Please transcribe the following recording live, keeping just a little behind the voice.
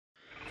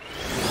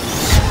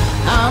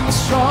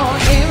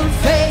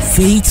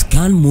Faith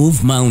can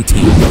move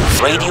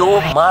mountains. Radio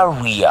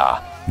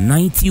Maria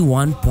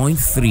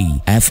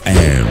 91.3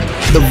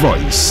 FM. The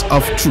voice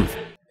of truth.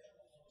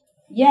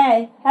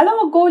 Yeah,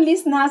 hello, good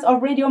listeners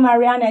of Radio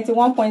Maria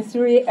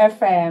 91.3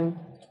 FM.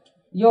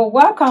 You're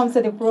welcome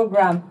to the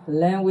program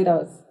Learn With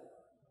Us.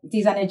 It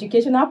is an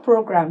educational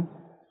program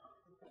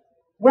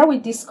where we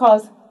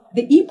discuss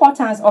the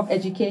importance of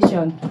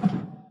education.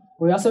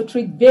 We also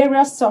treat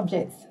various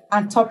subjects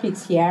and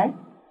topics here,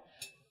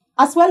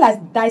 as well as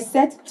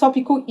dissect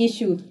topical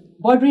issues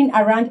bordering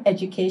around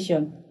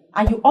education.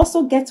 And you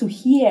also get to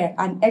hear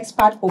an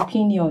expert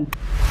opinion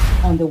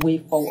on the way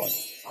forward.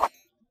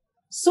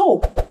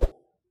 So,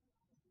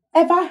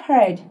 ever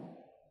heard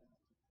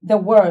the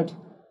word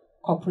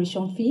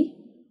corporation fee?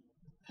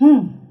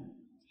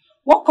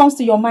 What comes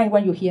to your mind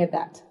when you hear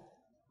that?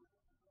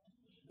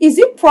 Is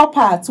it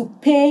proper to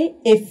pay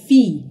a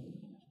fee,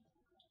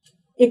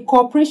 a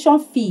corporation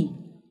fee,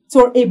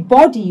 to a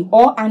body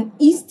or an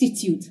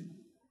institute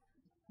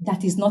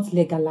that is not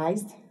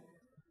legalized?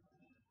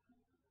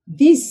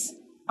 This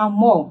and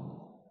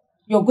more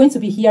you're going to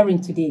be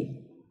hearing today.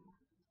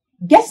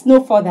 Guess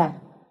no further.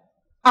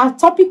 Our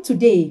topic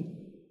today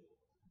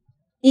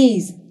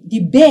is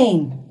the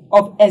bane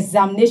of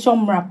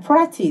examination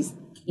malpractice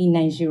in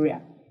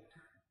Nigeria.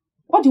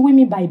 What do we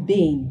mean by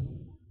bane?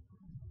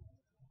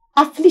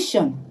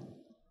 Affliction,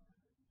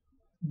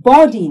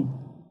 burden,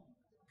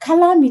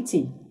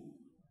 calamity,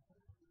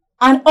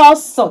 and all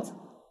sorts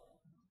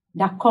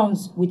that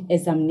comes with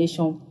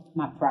examination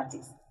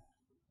malpractice.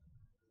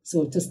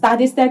 So to start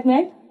this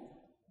segment,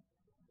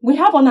 we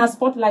have on our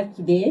spotlight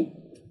today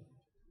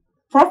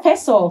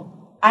Professor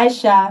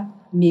Aisha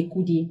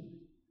Mekudi.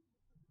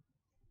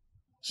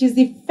 She's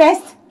the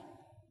first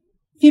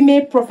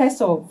female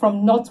professor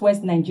from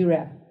Northwest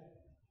Nigeria.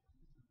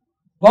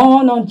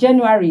 Born on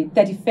January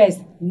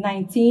 31st,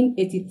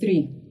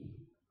 1983.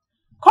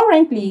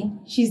 Currently,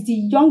 she's the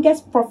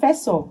youngest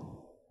professor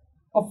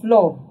of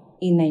law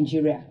in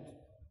Nigeria.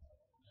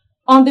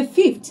 On the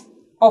 5th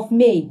of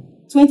May,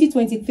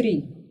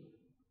 2023,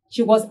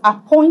 she was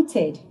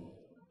appointed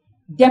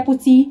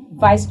Deputy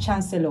Vice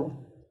Chancellor,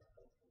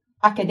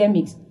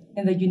 Academics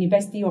in the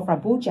University of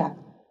Abuja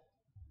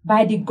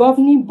by the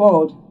governing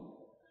board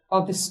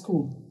of the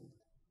school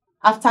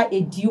after a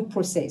due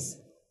process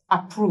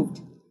approved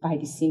by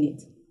the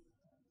Senate.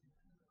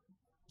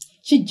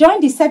 She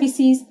joined the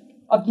services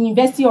of the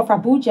University of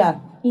Abuja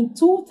in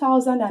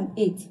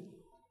 2008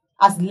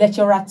 as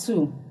Lecturer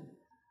 2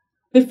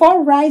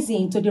 before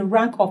rising to the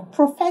rank of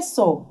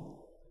Professor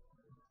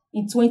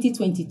in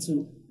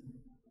 2022.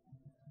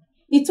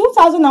 In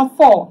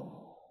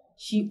 2004,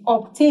 she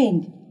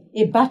obtained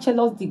a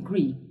bachelor's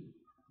degree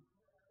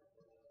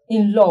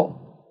in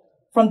law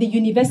from the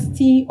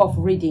University of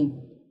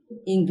Reading,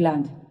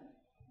 England.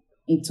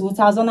 In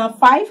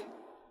 2005,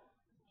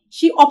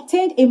 she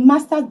obtained a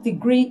master's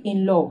degree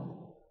in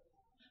law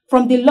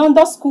from the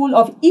London School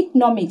of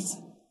Economics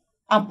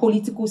and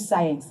Political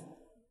Science.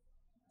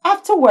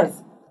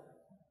 Afterwards,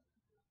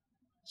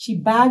 she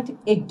bagged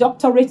a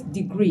doctorate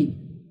degree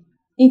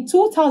in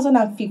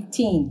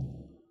 2015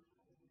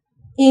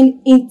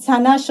 in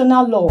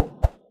international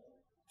law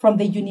from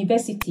the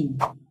University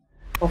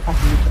of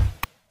Abuja.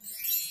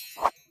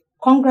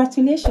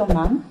 Congratulations,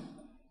 ma'am.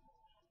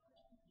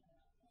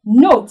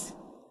 Note,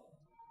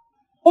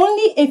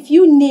 only a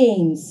few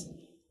names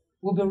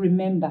will be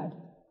remembered,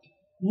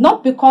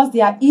 not because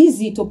they are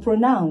easy to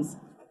pronounce,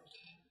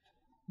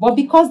 but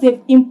because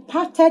they've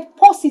impacted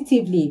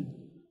positively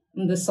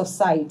in the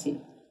society.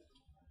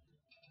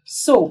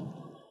 So,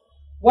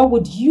 what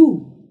would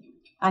you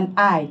and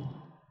I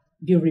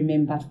be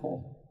remembered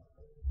for?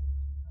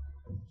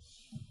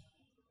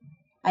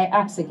 I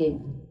ask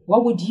again,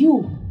 what would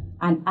you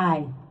and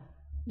I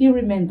be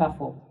remembered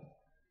for?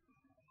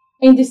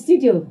 In the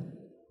studio,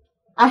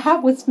 I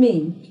have with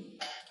me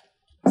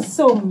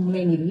so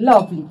many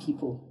lovely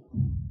people.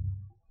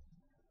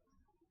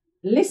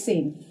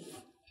 Listen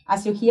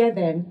as you hear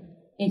them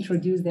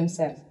introduce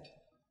themselves.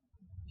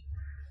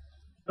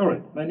 All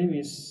right, my name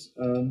is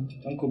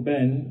Uncle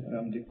Ben.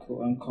 I'm the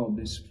co-anchor of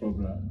this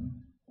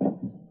program.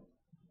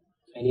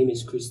 My name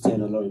is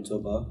Christian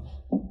Olorintoba.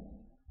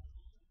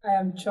 I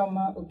am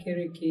Choma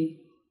Okereke.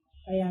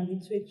 I am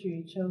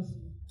Itwechi Chelsea.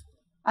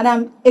 And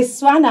I'm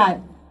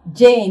Iswana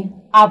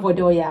Jane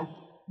Avodoya.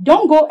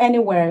 Don't go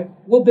anywhere.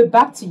 We'll be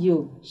back to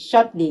you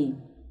shortly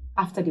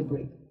after the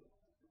break.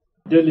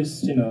 Dear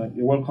listener,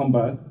 you're welcome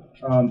back.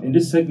 In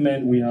this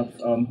segment, we have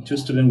two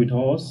students with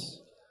us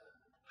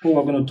who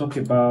are going to talk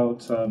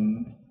about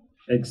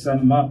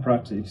exam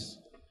malpractice.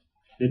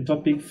 The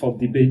topic for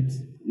debate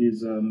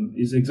is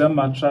exam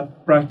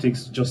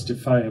malpractice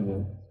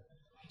justifiable?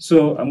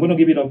 So I'm going to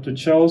give it up to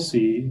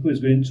Chelsea, who is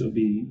going to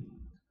be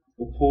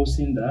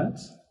opposing that.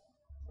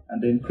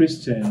 And then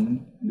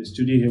Christian, in the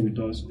studio here with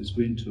us, is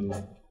going to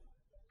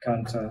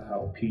counter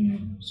her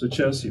opinion. So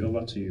Chelsea,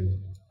 over to you.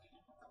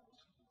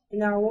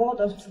 In our world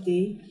of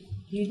today,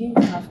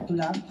 buildings have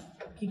collapsed,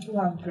 people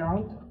have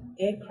drowned,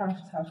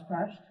 aircraft have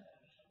crashed,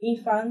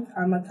 infant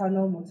and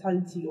maternal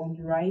mortality on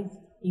the rise,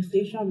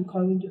 inflation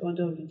becoming the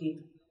order of the day,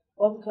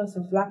 all because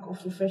of lack of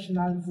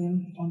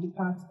professionalism on the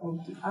part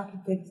of the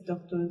architects,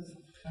 doctors,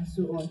 and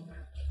so on,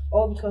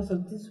 all because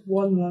of this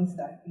one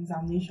monster,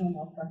 examination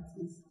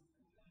malpractice.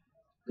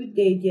 Good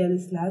day, dear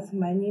listeners.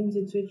 My name is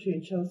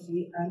Etoichire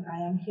Chelsea, and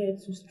I am here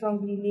to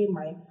strongly lay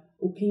my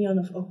opinion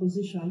of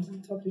opposition to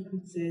the topic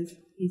which says,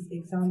 is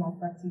exam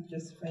malpractice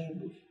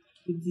justifiable,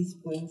 with these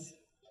points.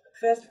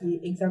 Firstly,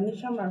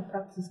 examination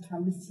malpractice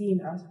can be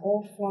seen as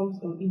all forms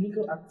of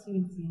illegal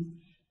activities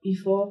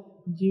before,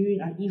 during,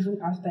 and even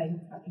after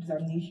an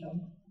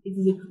examination. It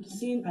is a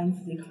sin and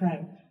it is a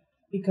crime,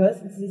 because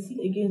it is a sin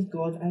against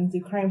God and it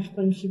is a crime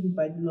punishable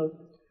by the law.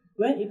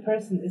 When a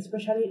person,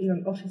 especially in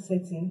an office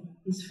setting,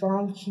 is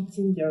found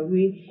cheating their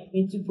way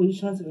into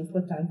positions of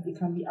importance, they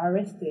can be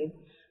arrested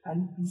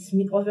and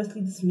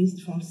obviously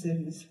dismissed from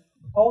service.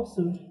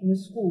 Also, in a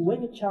school,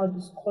 when a child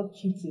is caught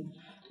cheating,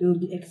 they will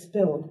be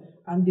expelled,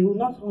 and they will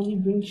not only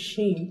bring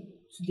shame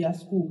to their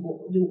school,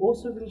 but they will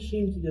also bring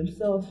shame to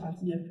themselves and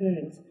to their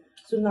parents.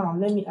 So now,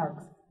 let me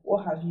ask,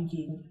 what have you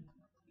gained?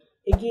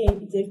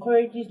 Again, it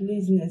encourages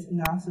laziness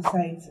in our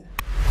society.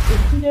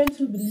 A student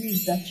who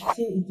believes that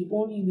cheating is the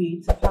only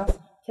way to pass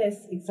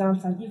tests,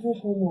 exams, and even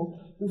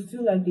homework will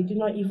feel like they do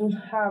not even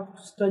have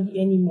to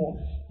study anymore.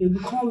 They will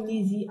become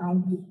lazy,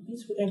 and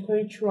this will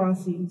encourage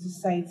truancy in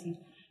society,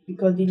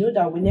 because they know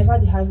that whenever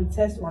they have a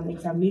test or an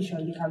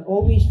examination, they can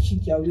always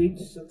cheat their way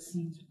to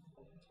succeed.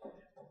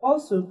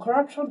 Also,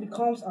 corruption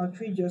becomes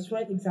outrageous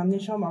when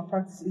examination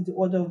malpractice is the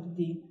order of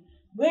the day.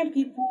 When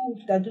people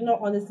that do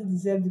not honestly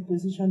deserve the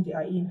position they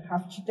are in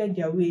have cheated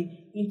their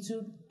way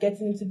into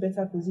getting into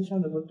better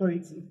positions of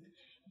authority,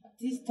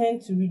 these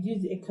tend to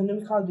reduce the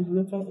economical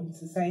development of the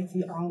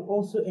society and will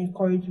also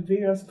encourage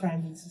various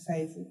crimes in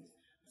society.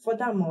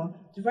 Furthermore,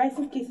 the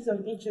rising cases of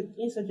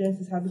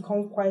insurgencies have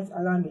become quite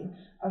alarming,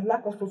 as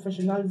lack of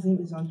professionalism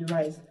is on the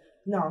rise.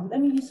 Now,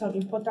 let me use some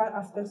important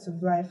aspects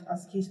of life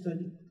as case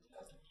study.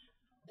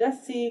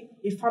 Let's say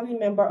a family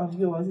member of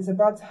yours is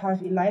about to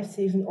have a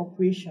life-saving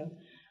operation,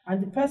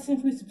 and the person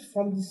who is to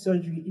perform this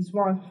surgery is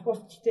one who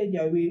has cheated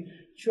their way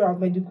throughout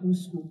medical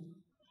school.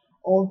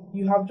 Or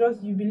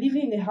you be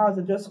living in a house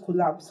that just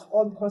collapsed,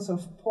 all because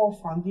of poor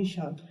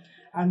foundation,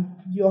 and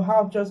your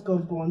house just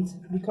got burnt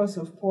because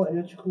of poor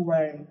electrical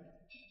wiring.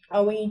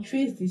 And when you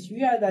trace this, you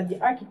realize that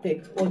the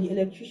architect or the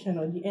electrician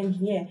or the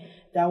engineer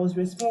that was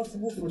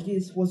responsible for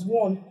this was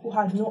one who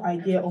had no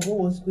idea of what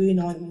was going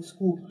on in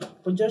school,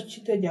 but just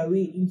cheated their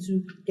way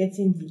into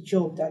getting the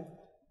job that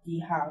they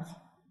have.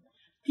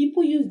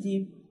 People use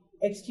the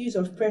excuse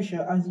of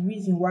pressure as the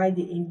reason why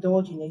they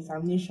indulge in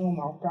examination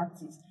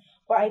malpractice.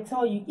 But I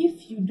tell you,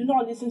 if you do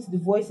not listen to the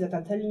voices that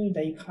are telling you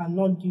that you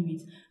cannot do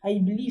it, and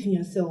you believe in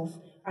yourself,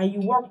 and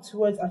you work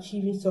towards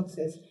achieving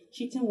success,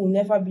 cheating will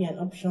never be an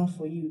option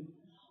for you.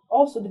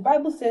 Also, the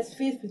Bible says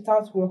faith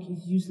without work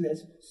is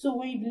useless. So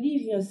when you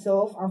believe in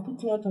yourself and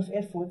put a lot of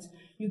effort,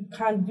 you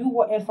can do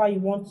whatever you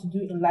want to do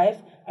in life,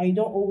 and you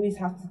don't always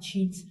have to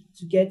cheat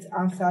to get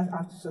answers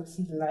and to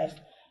succeed in life.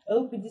 I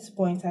hope at this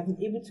point I've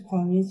been able to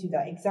convince you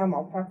that exam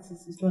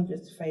malpractice is not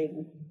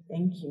justifiable.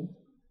 Thank you.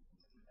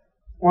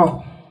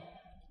 Wow,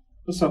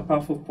 those are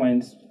powerful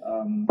points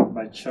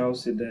by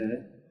Chelsea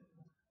there.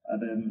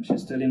 And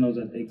she's telling us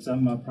that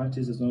exam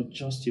malpractice is not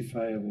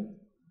justifiable.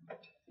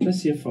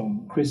 Let's hear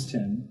from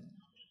Christian.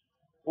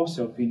 What's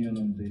your opinion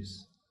on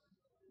this?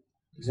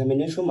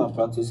 Examination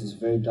malpractice is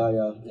very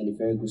dire and a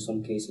very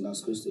gruesome case in our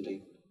schools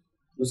today,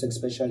 most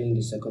especially in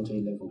the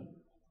secondary level.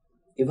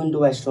 Even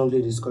though I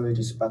strongly discourage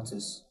this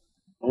practice,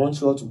 I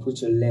want you all to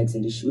put your legs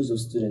in the shoes of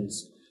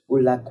students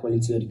who lack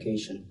quality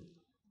education.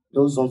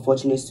 Those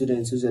unfortunate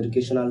students whose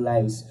educational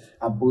lives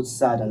are both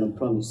sad and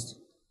unpromised.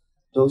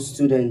 Those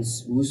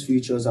students whose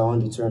futures are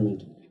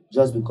undetermined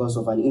just because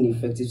of an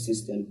ineffective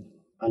system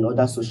and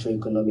other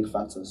socio-economic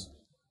factors.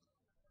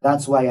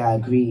 That's why I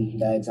agree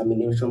that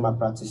examination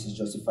malpractice is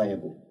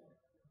justifiable.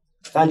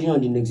 Standing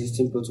on the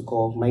existing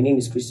protocol, my name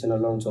is Chinenye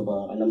John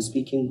Oluoma, and I'm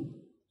speaking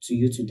to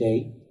you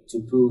today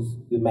to prove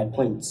with my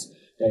points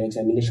that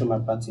examination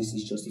malpractice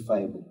is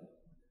justifiable.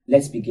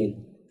 Let's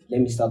begin.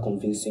 Let me start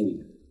convincing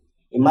you.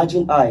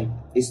 Imagine I,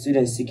 a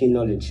student seeking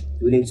knowledge,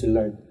 willing to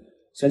learn,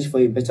 search for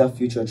a better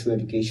future through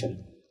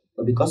education,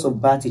 but because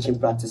of bad teaching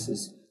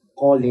practices,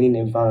 poor learning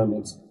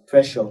environment,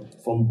 pressure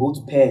from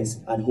both peers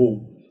and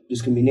home,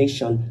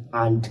 discrimination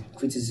and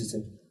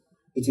criticism,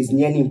 it is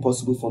nearly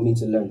impossible for me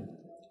to learn.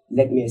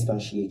 Let me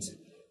expatiate.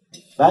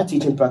 Bad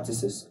teaching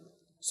practices.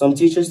 Some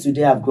teachers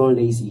today have grown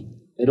lazy.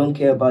 They don't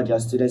care about their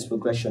students'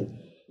 progression.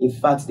 In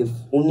fact, they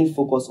only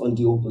focus on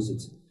the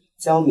opposite.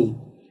 Tell me,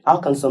 how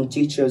can some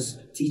teachers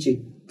teach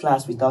a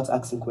class without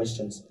asking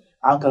questions?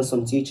 How can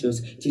some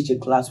teachers teach a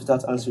class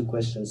without answering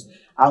questions?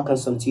 How can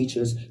some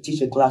teachers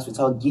teach a class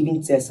without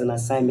giving tests and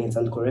assignments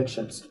and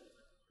corrections?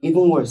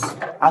 Even worse,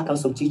 how can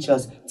some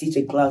teachers teach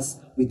a class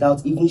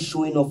without even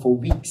showing up for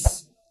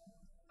weeks?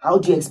 How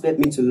do you expect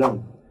me to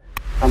learn?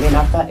 And then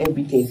after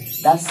everything,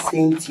 that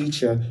same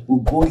teacher will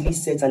boldly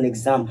set an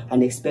exam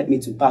and expect me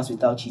to pass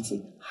without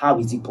cheating. How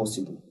is it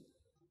possible?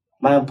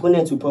 My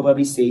opponent will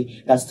probably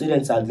say that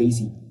students are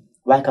lazy.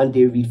 Why can't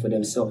they read for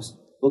themselves?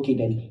 Okay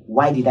then,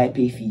 why did I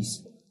pay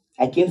fees?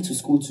 I came to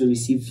school to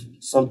receive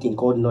something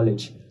called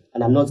knowledge,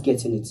 and I'm not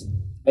getting it.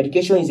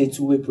 Education is a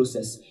two-way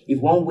process. If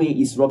one way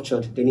is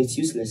ruptured, then it's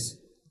useless.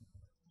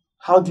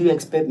 How do you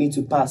expect me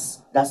to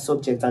pass that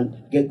subject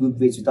and get good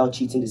grades without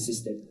cheating the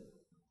system?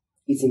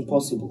 It's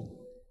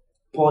impossible.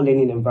 Poor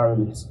learning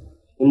environment.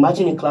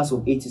 Imagine a class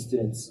of 80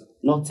 students,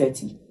 not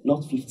 30,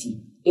 not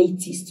 50,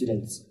 80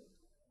 students.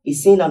 A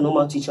sane and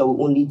normal teacher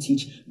will only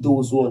teach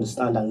those who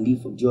understand and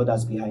leave the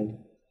others behind.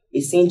 A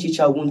sane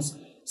teacher won't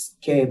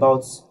care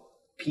about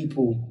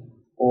people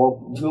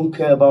or don't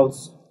care about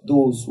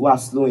those who are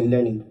slow in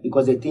learning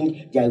because they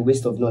think they are a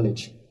waste of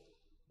knowledge.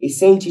 A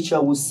sane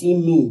teacher will see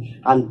me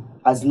and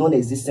as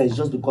non-existent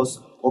just because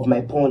of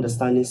my poor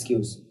understanding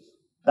skills.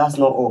 That's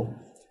not all.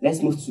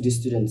 Let's move to the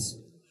students.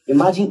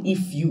 Imagine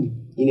if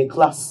you, in a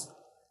class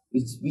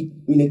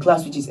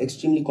which is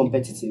extremely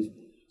competitive,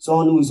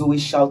 someone who is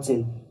always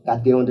shouting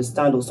that they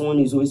understand, or someone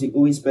who is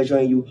always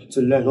pressuring you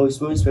to learn, or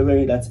is always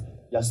pressuring you that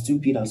you're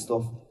stupid and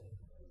stuff.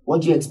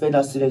 What do you expect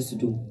that students to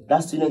do?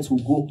 That students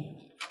will go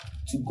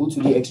to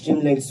the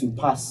extreme lengths to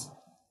pass.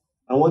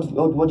 And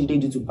what do they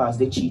do to pass?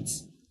 They cheat.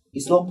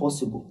 It's not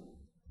possible.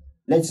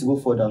 Let's go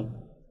further.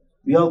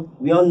 We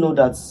all know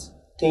that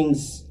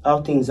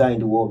how things are in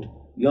the world.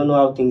 We all know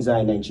how things are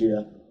in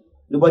Nigeria.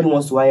 Nobody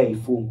wants to hire a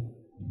fool.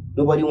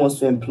 Nobody wants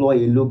to employ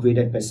a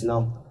low-graded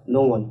personnel.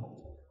 No one.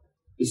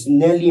 It's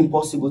nearly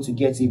impossible to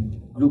get a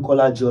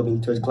blue-collar job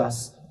in third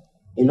class.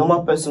 A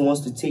normal person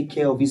wants to take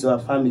care of his or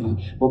her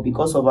family, but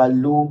because of her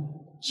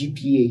low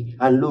GPA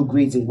and low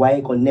grades in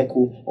WAEC or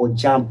NECO or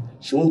JAM,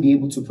 she won't be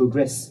able to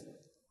progress.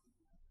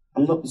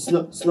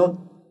 It's not.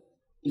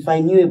 If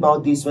I knew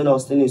about this when I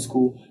was still in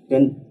school,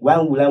 then why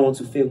would I want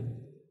to fail?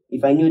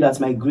 If I knew that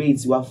my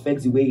grades will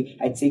affect the way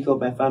I take care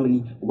of my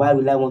family, why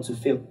would I want to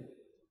fail?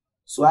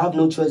 So I have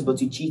no choice but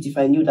to cheat if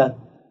I knew that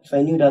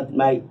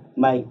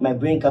my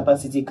brain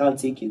capacity can't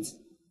take it.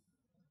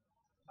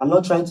 I'm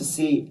not trying to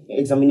say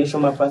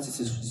examination malpractice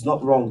is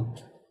not wrong.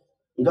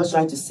 I'm just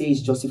trying to say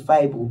it's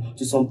justifiable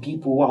to some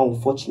people who are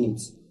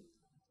unfortunate.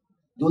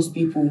 Those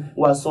people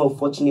who are so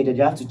unfortunate that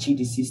they have to cheat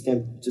the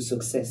system to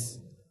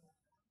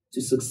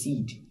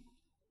succeed.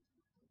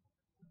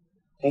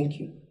 Thank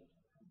you.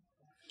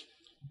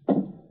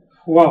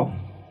 Wow.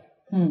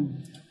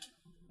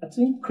 I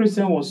think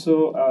Christian was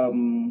so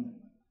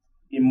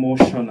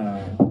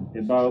emotional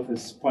about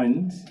his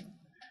point,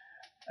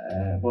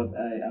 but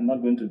I am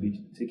not going to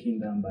be taken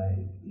down by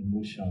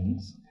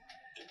emotions.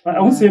 But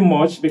I won't say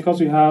much because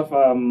we have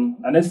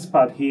an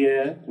expert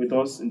here with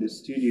us in the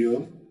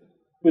studio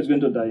who is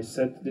going to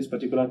dissect this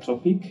particular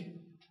topic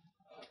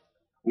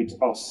with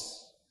us.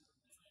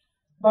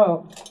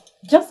 Well,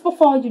 just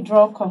before you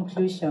draw a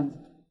conclusion,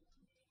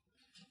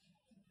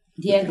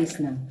 dear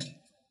listener,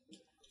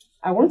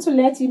 I want to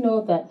let you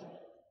know that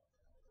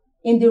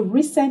in the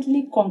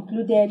recently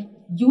concluded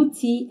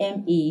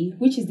UTME,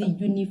 which is the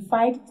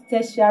Unified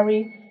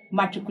Tertiary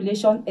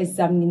Matriculation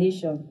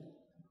Examination,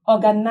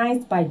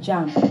 organized by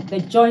JAM, the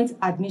Joint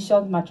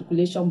Admission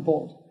Matriculation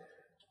Board,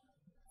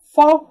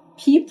 4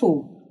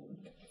 people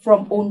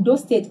from Ondo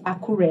State,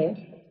 Akure,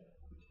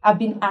 have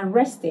been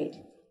arrested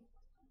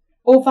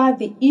over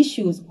the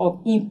issues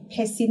of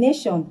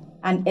impersonation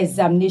and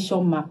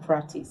examination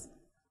malpractice.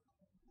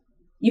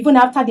 Even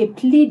after they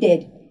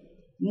pleaded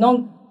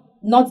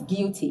not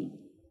guilty,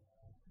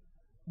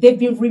 they've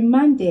been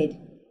remanded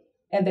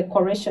in the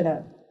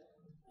correctional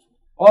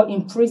or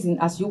in prison,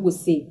 as you would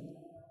say,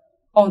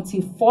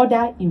 until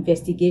further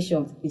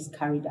investigation is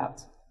carried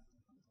out.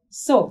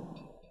 So,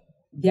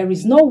 there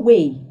is no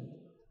way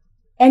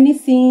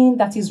anything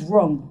that is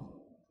wrong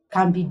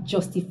can be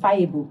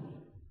justifiable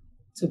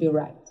to be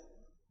right.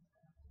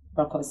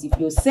 Because if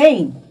you're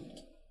saying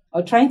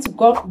or trying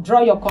to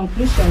draw your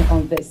conclusion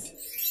on this,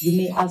 you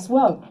may as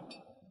well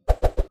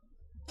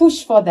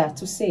push further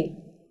to say,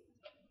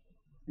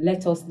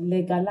 let us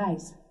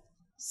legalize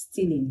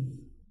stealing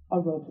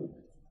or robbery.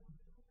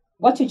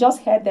 What you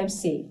just heard them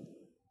say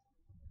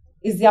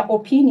is their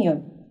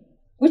opinion,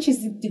 which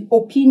is the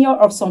opinion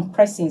of some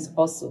persons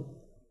also.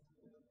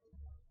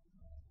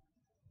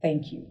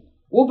 Thank you.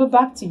 We'll be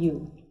back to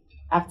you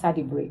after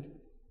the break.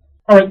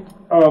 All right,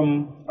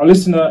 our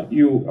listener,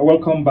 you are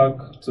welcome back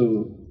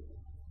to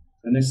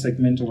the next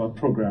segment of our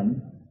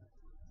program.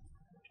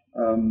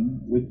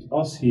 With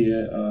us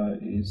here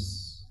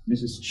is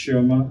Mrs.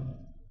 Chioma,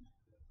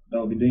 that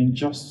will be doing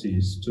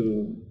justice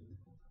to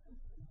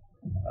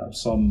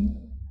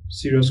some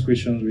serious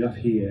questions we have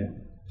here.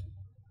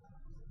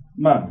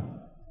 Ma, I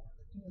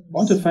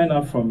want to find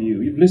out from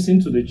you. You've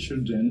listened to the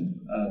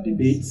children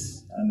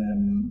debates,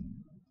 and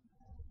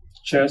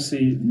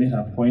Chelsea made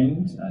her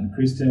point, and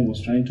Christian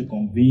was trying to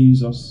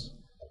convince us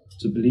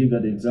to believe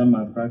that the exam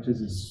malpractice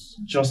is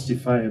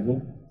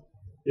justifiable,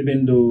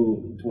 even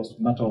though it was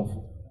a matter of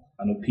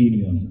an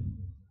opinion.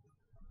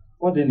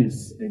 What then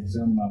is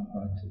exam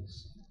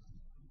malpractice?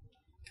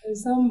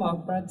 Exam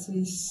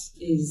malpractice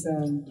is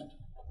an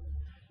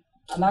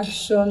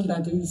action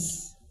that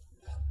is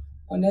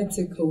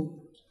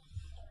unethical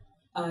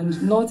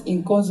and not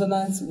in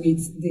consonance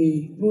with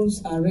the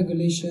rules and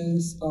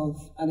regulations of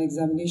an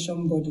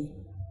examination body.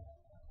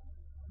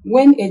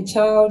 When a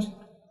child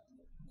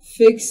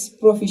fakes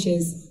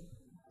proficiency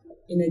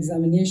in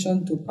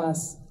examination to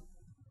pass,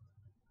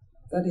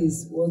 that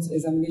is what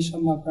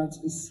examination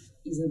malpractice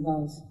is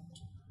about.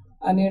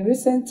 And in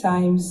recent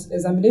times,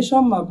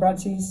 examination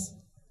malpractice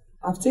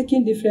have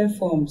taken different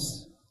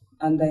forms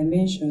and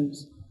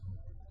dimensions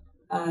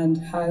and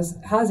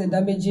has a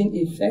damaging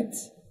effect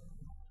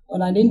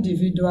on an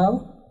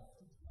individual,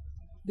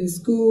 the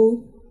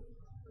school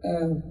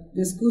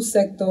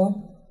sector,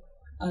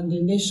 and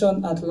the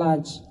nation at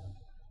large.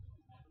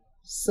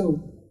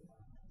 So,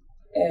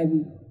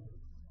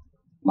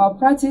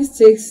 malpractice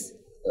takes,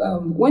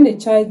 when a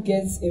child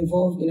gets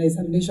involved in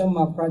examination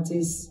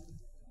malpractice,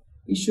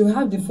 you should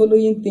have the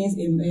following things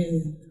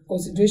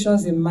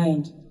considerations in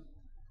mind: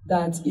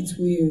 that it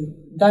will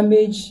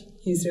damage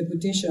his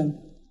reputation.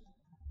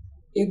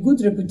 A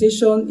good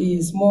reputation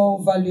is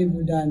more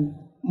valuable than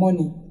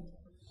money.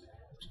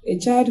 A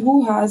child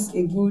who has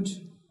a good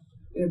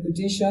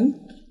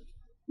reputation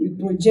will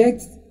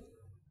project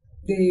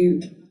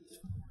the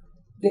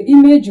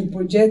image you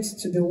project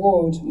to the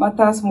world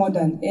matters more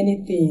than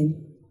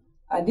anything,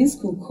 and this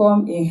could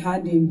come in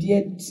handy in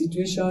dear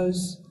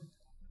situations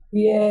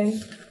where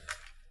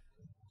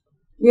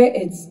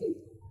its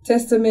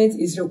testament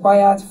is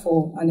required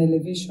for an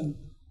elevation.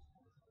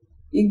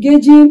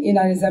 Engaging in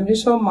an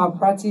examination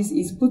malpractice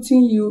is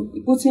putting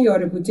your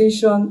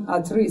reputation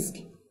at risk,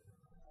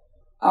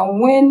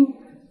 and when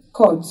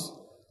caught,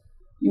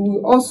 you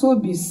will also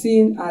be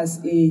seen as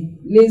a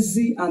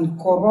lazy and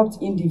corrupt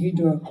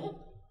individual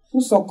who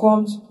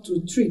succumbed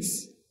to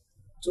tricks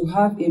to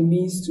have a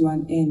means to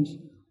an end.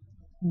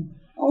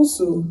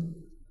 Also,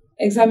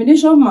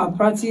 examination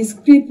malpractice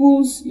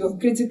cripples your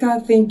critical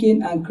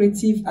thinking and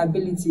creative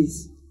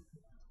abilities.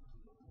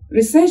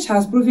 Research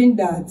has proven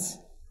that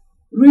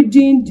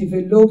reading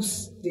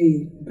develops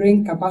the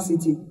brain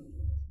capacity.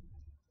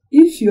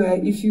 If you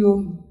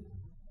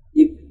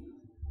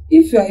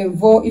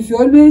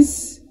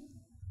always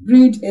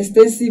read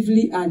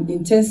extensively and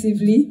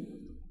intensively,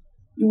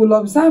 you will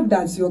observe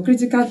that your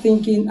critical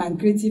thinking and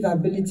creative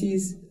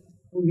abilities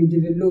will be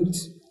developed.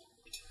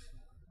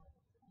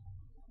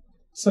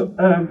 So,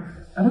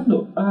 I don't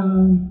know,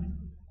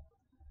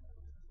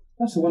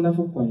 that's a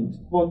wonderful point,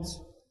 but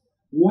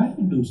why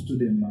do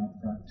students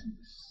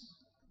malpractice?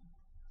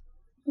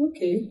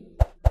 Okay.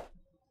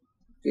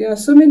 There are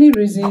so many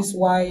reasons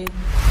why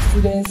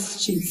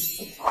students cheat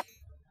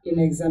in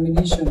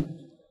examination.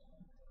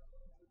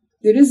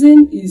 The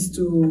reason is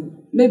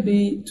to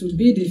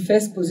be the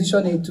first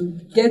position and to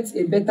get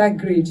a better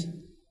grade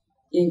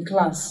in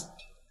class.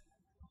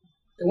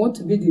 They want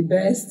to be the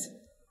best,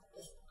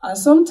 and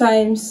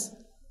sometimes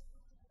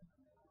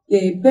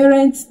the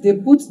parents, they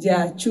put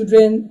their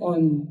children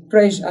on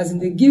pressure, as in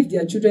they give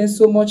their children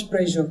so much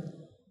pressure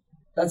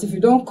that if you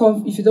don't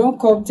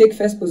come take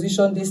first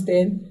position this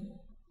time,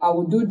 I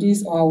will do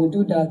this or I will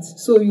do that.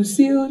 So you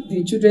see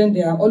the children,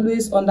 they are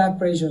always under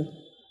pressure.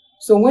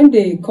 So when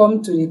they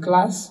come to the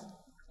class,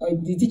 or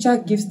the teacher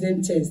gives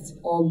them tests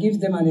or gives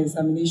them an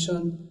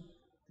examination,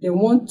 they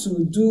want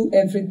to do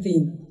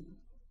everything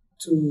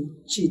to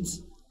cheat.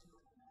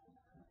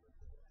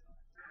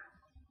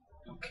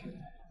 Okay.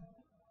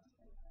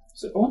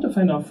 So I want to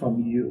find out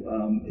from you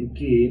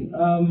again,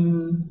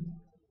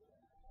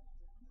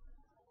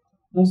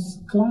 does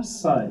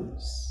class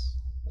size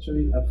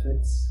actually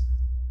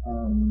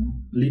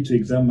lead to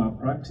exam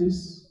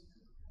malpractice?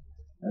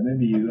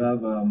 Maybe you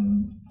have,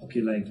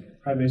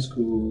 like private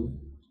school,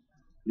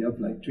 you have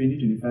like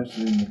 20-25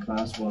 students in the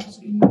class, but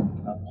in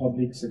a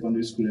public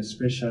secondary school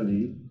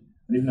especially,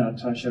 and even a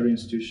tertiary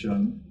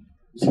institution,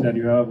 you see that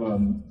you have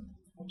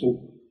up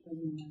to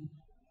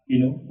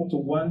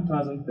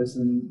 1,000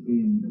 persons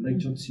in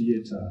lecture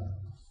theater,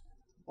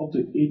 up to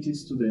 80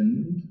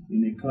 students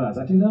in a class.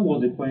 I think that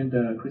was the point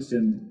that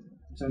Christian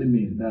telling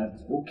me that,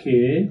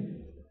 okay,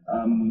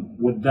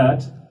 with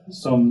that,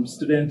 some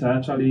students are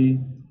actually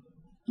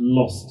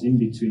lost in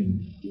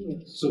between.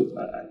 Yes. So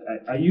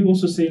are you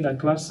also saying that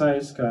class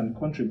size can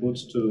contribute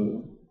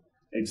to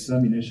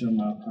examination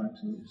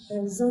malpractice?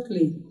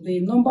 Exactly. The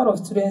number of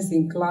students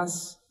in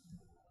class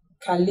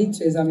can lead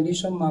to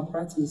examination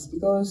malpractice,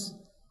 because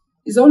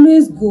it's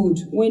always good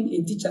when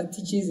a teacher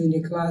teaches in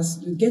the class,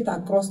 you get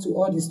across to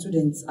all the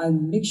students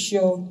and make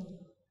sure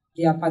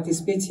they are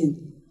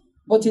participating.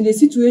 But in a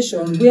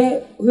situation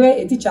where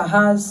a teacher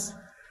has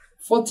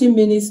 40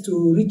 minutes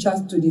to reach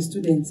out to the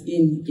students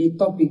in a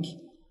topic,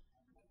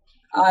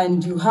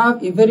 and you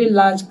have a very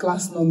large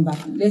class number,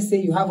 let's say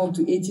you have up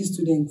to 80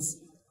 students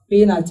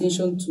paying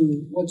attention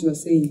to what you are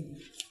saying,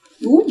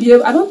 you won't be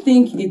able, I don't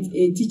think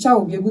a teacher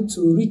will be able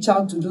to reach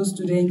out to those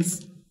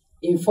students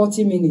in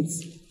 40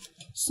 minutes.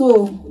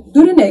 So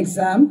during the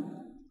exam,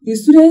 the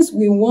students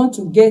will want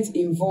to get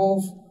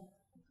involved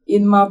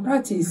in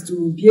malpractice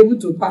to be able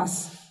to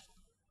pass.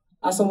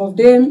 As some of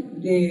them,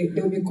 they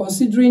will be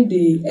considering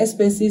the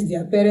expenses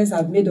their parents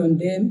have made on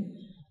them,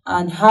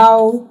 and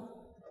how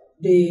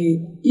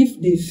if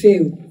they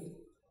fail,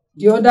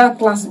 the other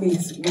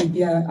classmates will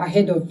be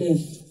ahead of them.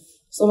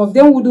 Some of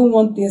them wouldn't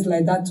want things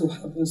like that to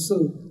happen,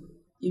 so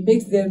it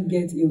makes them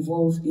get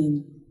involved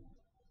in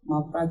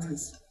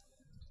malpractice.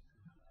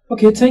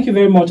 Okay, thank you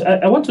very much.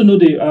 I want to know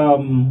do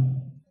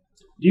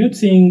you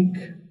think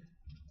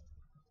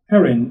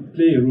parents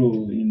play a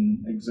role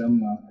in exam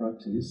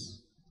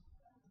malpractice?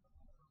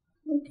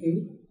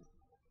 Okay.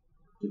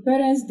 The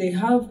parents, they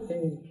have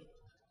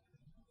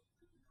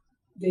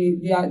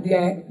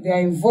they are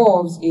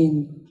involved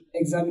in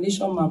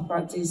examination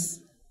malpractice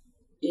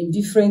in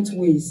different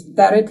ways,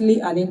 directly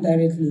and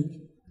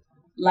indirectly.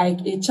 Like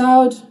a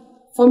child,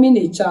 forming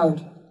a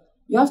child,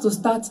 you have to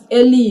start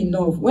early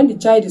enough. When the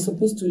child is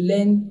supposed to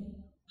learn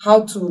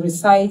how to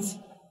recite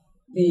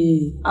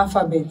the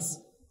alphabet,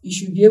 you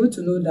should be able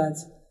to know that.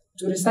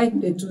 To recite,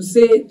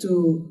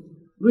 to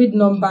read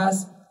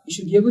numbers, you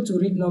should be able to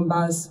read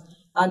numbers.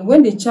 And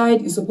when the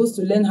child is supposed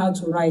to learn how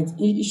to write,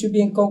 it should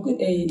be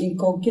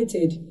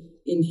inculcated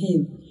in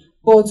him.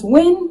 But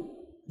when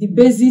the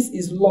basis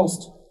is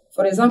lost,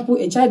 for example,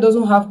 a child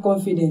doesn't have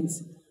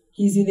confidence,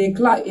 he's in a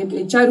class,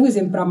 a child who is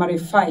in primary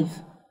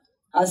 5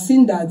 has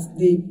seen that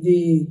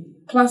the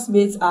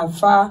classmates are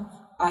far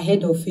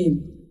ahead of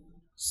him.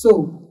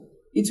 So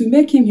it will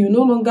make him, he will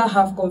no longer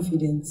have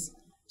confidence.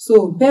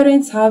 So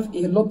parents have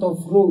a lot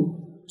of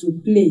role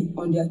to play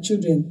on their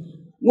children.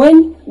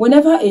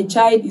 Whenever a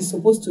child is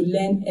supposed to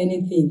learn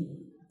anything,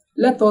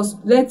 let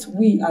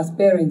we as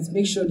parents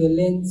make sure they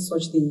learn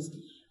such things.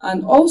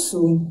 And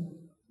also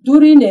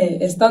during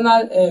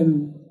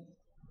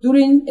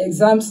during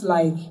exams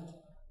like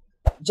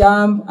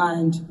JAMB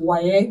and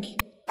WAEC,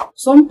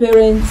 some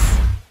parents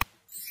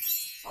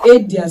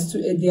aid their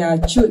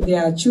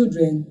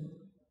children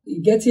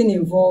getting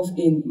involved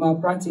in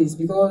malpractice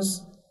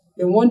because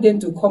they want them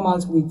to come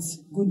out with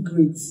good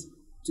grades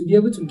to be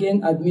able to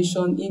gain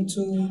admission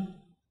into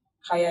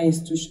higher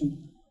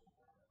institution.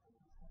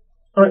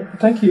 All right,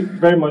 thank you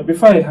very much.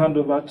 Before I hand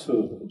over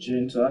to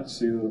Jane to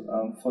ask you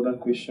further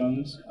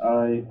questions,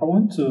 I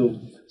want to,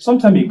 some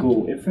time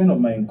ago, a friend of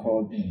mine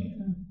called me,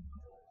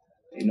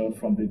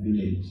 from the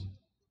village.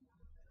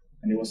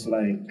 And he was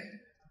like,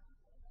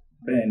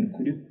 Ben,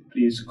 could you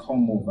please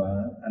come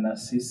over and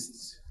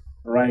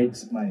write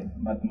my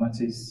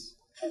mathematics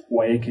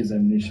WAEC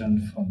examination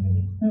for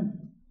me?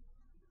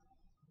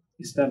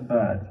 Is that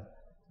bad?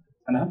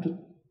 And I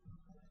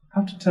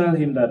have to tell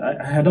him that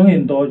I don't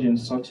indulge in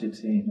such a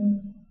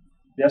thing.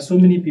 There are so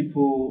many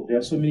people, there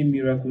are so many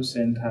miracle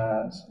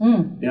centers,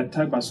 they are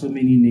tagged by so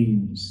many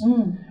names.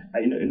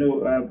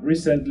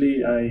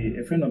 Recently,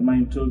 a friend of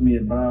mine told me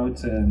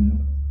about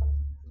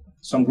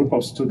some group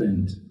of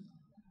students.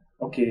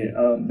 Okay,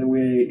 they were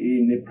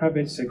in a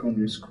private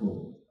secondary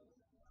school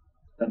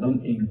that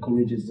don't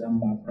encourage exam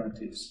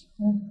malpractice.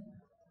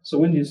 So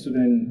when the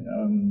student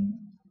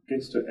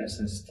gets to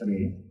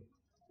SS3,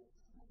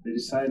 they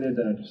decided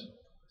that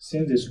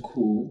since the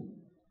school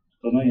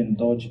does not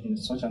indulge in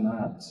such an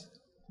act,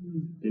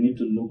 they need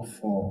to look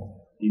for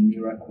a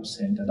miracle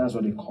center. That's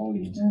what they call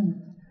it.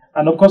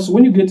 And of course,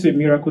 when you get to a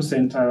miracle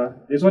center,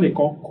 there's what they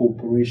call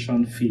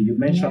corporation fee. You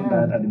mentioned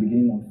that at the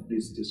beginning of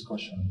this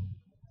discussion.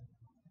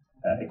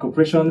 A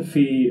corporation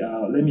fee,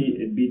 let me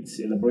a bit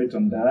elaborate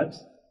on that.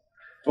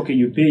 Okay,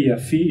 you pay your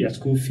fee, your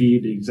school fee,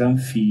 the exam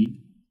fee.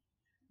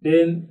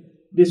 Then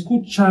the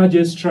school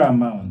charges extra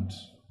amount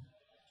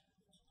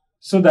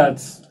so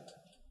that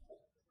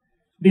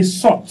they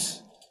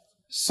sort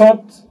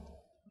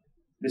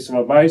the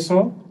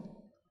supervisor,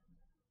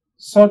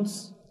 sort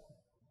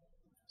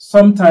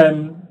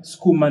sometime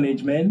school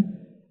management,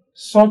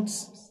 sort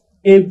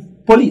a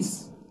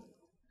police,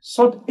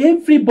 sort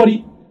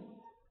everybody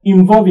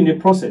involved in the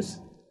process.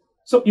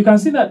 So you can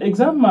see that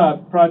exam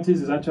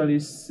malpractice is actually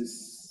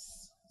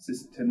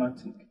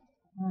systematic,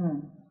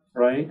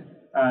 right?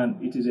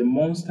 And it is a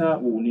monster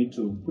we will need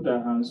to put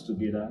our hands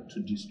together to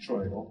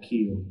destroy or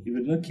kill. If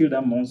we don't kill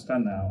that monster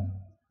now,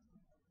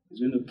 it's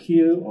going to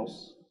kill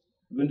us.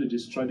 We're going to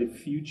destroy the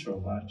future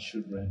of our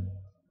children.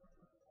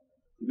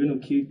 We're going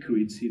to kill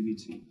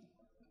creativity.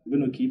 We're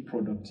going to kill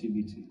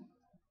productivity.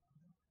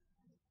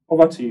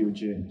 Over to you,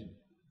 Jane.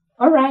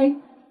 All right.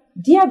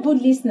 Dear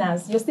good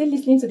listeners, you're still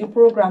listening to the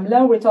program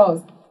Learn With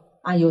Us,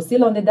 and you're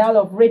still on the dial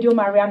of Radio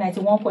Maria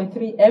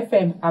 91.3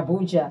 FM,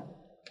 Abuja.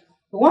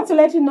 We want to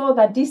let you know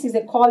that this is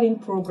a call-in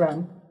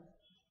program.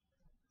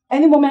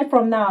 Any moment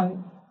from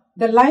now,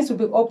 the lines will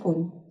be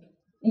open.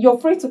 You're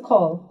free to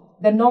call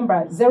the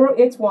number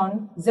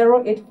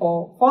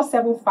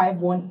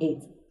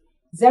 081-084-47518.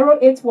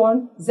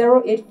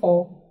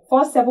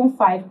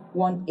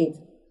 081-084-47518.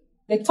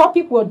 The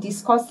topic we're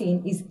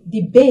discussing is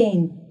the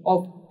bane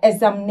of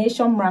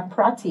examination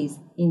malpractice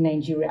in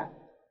Nigeria.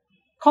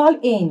 Call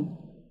in.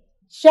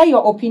 Share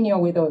your opinion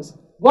with us.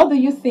 What do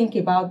you think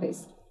about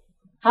this?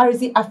 How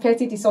is it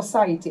affecting the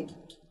society?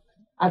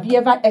 Have you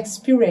ever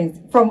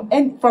experienced, from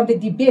the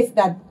debates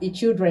that the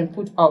children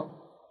put up,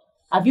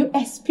 have you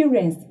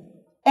experienced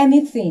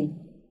anything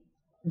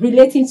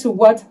relating to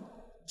what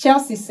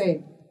Chelsea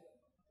said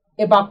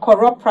about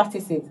corrupt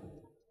practices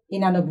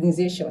in an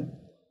organization?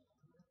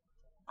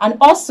 And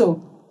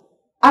also,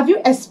 Have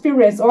you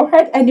experienced or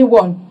heard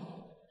anyone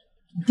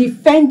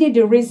defending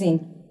the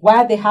reason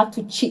why they have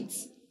to cheat?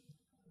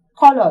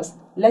 Call us.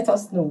 Let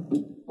us know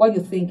what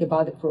you think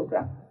about the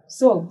program.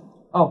 So,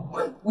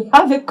 we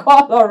have a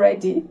call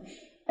already.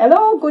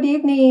 Hello, good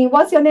evening.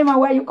 What's your name and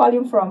where are you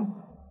calling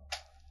from?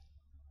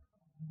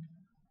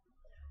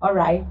 All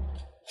right.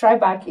 Try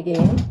back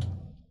again.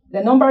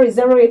 The number is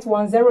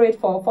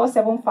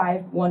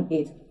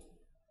 081-084-47518.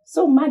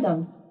 So,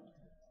 madam,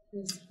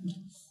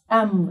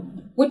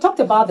 we talked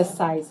about the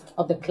size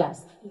of the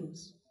class.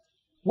 Yes.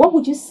 What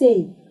would you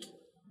say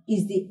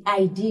is the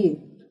ideal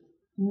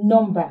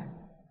number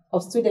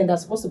of students that are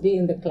supposed to be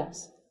in the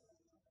class?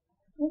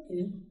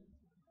 Okay.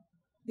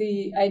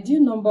 The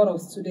ideal number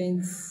of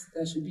students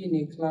that should be in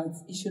a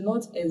class, it should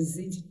not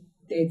exceed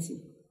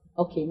 30.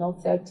 Okay,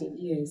 not 30.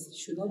 Yes, it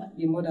should not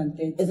be more than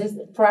 30. Is this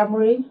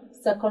primary,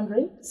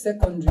 secondary?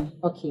 Secondary.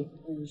 Okay.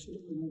 It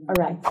shouldn't be more than All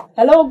right.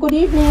 Hello, good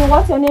evening.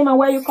 What's your name and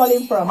where are you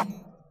calling from?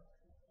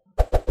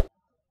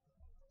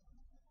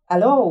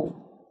 Hello?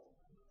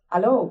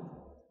 Hello?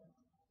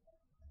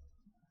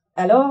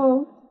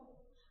 Hello?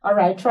 All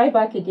right, try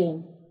back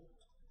again.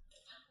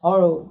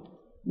 Or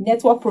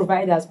network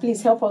providers,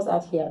 please help us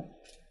out here.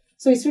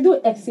 So it's to do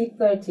exceed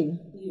 30.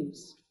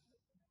 Yes.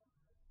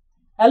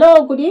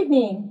 Hello, good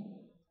evening.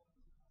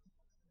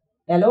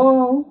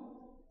 Hello?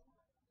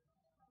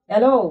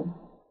 Hello?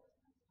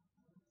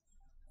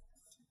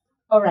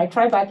 All right,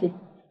 try back it.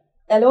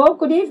 Hello,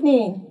 good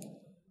evening.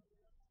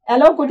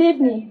 Hello, good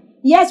evening.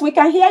 Yes, we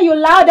can hear you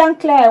loud and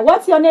clear.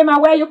 What's your name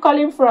and where are you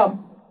calling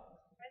from?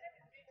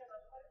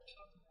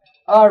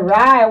 All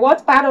right,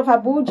 what part of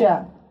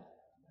Abuja?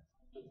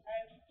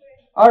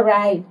 All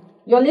right,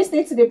 you're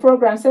listening to the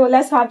program, so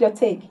let's have your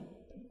take.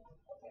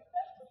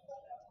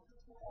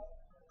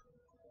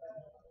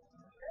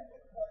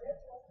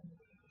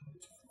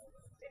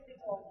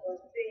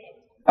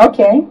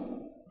 Okay.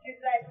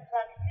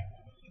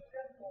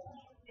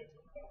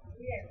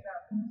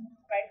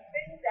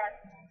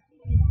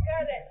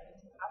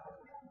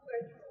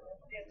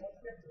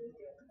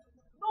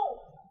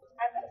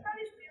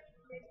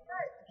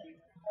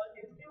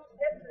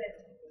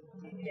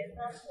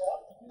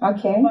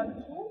 Okay.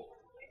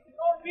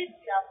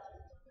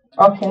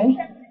 Okay.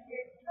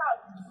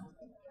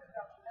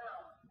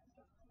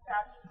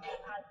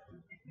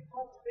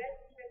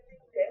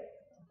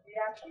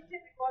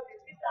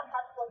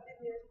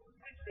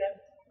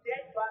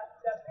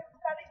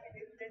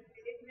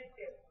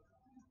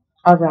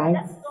 All right.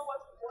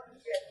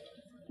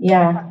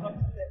 Yeah.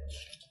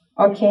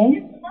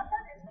 Okay.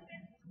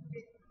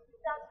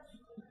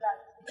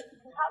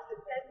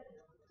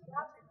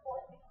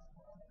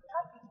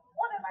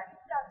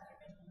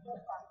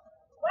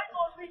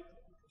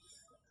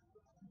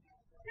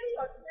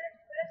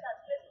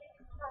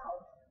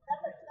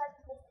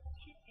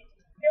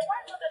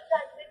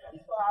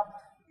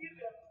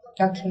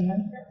 Okay.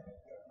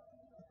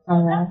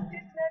 All right.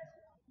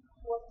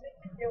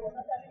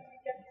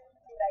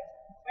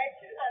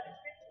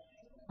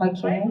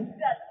 Okay.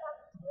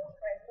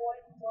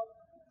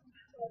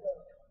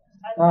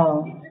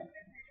 Oh.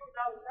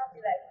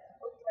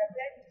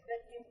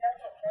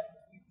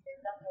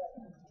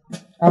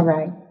 All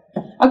right.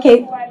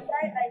 Okay.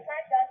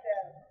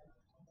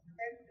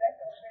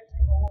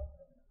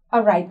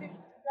 All right.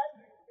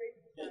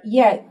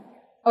 Yeah.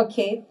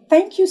 Okay.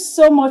 Thank you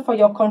so much for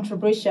your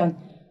contribution.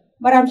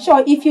 But I'm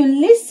sure if you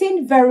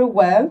listen very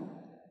well,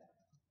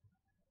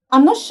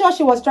 I'm not sure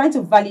she was trying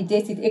to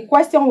validate it. A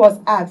question was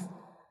asked.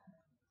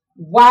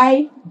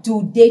 Why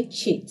do they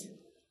cheat?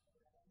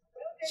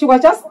 She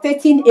was just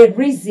stating a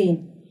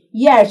reason.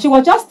 Yeah, she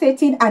was just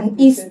stating an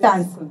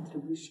instance.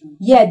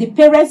 Yeah, the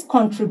parents'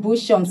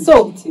 contribution.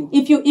 So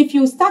if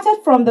you started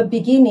from the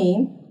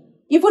beginning,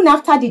 even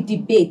after the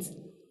debate,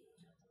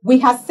 we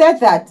have said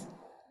that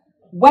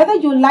whether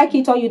you like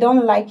it or you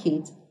don't like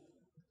it,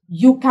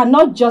 you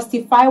cannot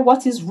justify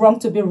what is wrong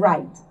to be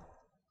right.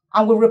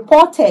 And we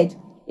reported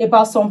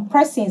about some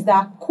persons that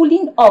are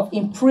cooling off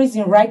in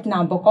prison right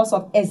now because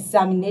of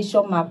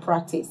examination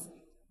malpractice.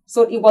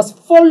 So it was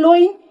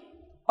following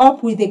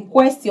up with a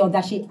question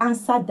that she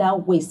answered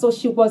that way. So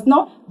she was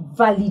not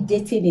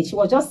validating it. She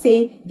was just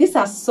saying, these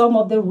are some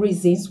of the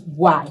reasons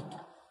why.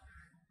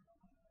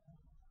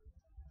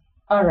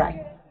 All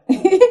right.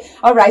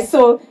 All right.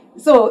 So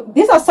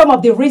these are some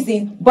of the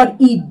reasons, but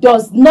it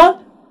does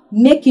not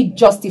make it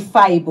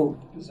justifiable.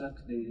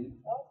 Exactly.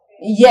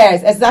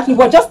 Yes, exactly.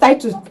 We're just trying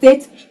to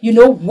state,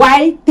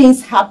 why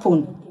things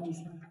happen.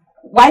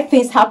 Why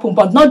things happen,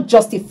 but not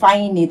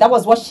justifying it. That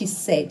was what she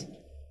said.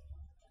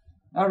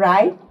 All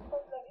right?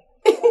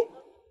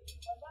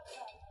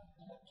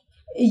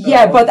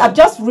 Yeah, but I've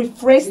just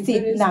rephrased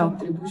it now.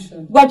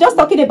 We're just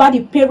talking about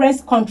the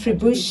parents'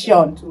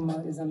 contribution.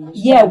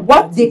 Yeah,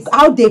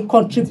 how they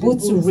contribute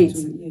to it.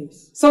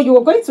 So you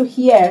are going to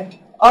hear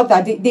all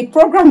that. The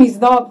program is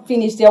not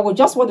finished there. We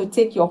just want to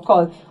take your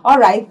call. All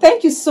right.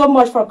 Thank you so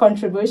much for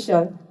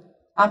contribution.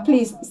 And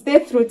please stay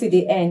through to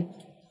the end.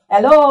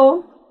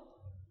 Hello.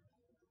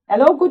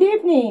 Hello. Good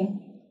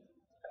evening.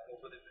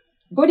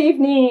 Good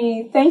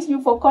evening. Thank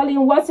you for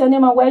calling. What's your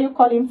name and where are you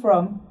calling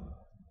from?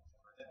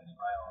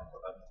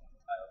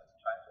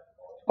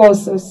 Oh,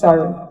 so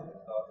sorry. I think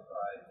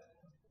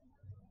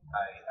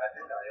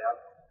I have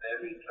a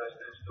very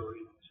interesting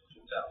story to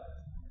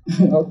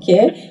tell.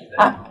 Okay.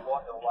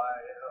 Wonder why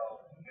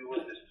you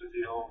in the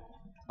studio.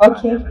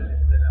 Okay.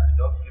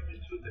 Just give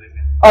me 2-3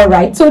 minutes. All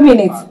right, 2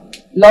 minutes.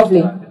 Lovely.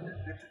 This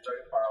is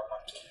very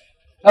paramount.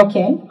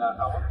 Okay.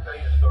 I want to tell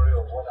you a story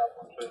of what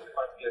happened 25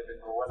 years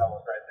ago when I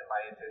was writing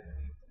my essay.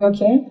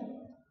 Okay.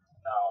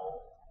 Now,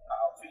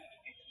 our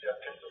physics teacher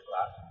came to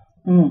class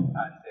and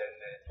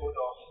then told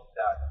us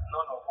that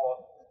none of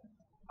us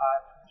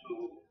had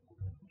to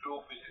do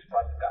physics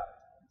practical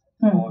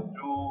or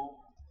do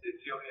the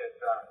theory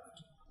exam.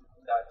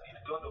 That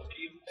he's going to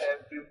give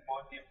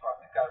everybody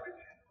practical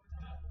reading.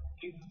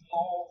 He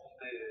solve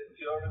the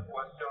theory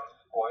questions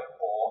for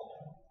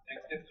us,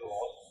 dictate to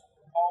us.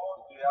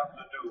 All we have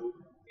to do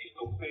is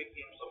to pay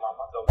him some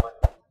amount of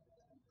money.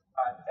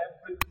 And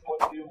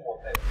everybody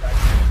was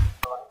excited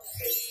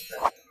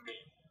except me.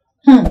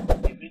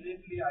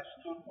 Immediately I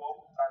stood up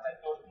and I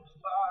told him,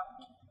 sir,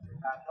 I'm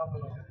not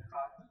going to be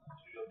part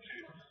to your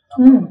dreams.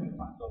 I'm not going to be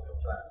part of your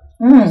plan.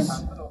 I'm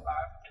going to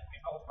ask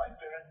because my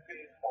parents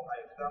paid for my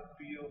exam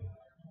field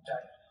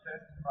that you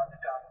set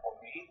practical for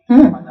me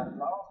and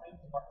allow me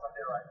to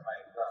personally write my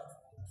exam.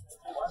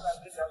 While I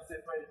did that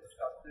paper, it was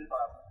as if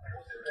I was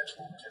a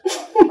record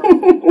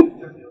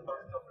the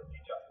authority of the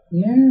teacher.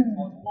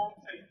 But one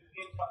thing,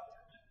 impact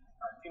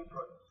and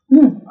influence.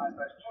 As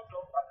I stood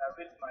up and I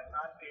raised my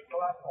hand, a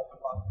class of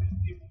about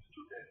 50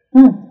 students,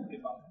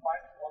 about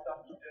 5 other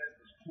students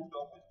stood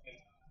up with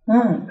me.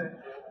 And said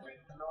they will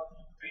not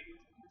be,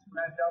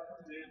 neither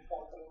will they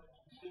follow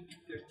the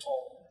dictate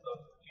of the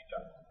teacher.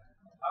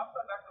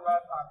 After that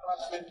class, our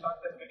classmates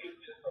started making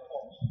lists of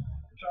us,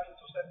 trying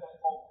to set us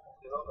up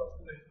a lot of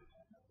things.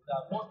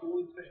 That what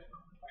do we think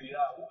we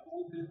are, who do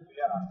we think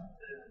we are,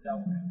 that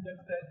we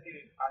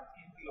rejected an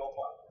easy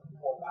offer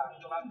for our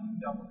class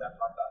teacher for that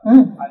matter.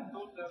 I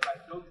told them I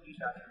don't need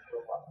an easy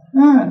offer.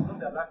 I know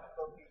the lack of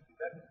talking to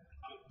them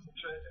to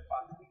train the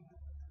family.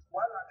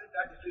 While I made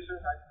that decision,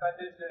 I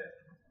decided they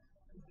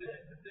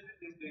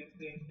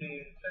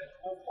said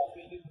home for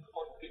me is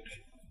called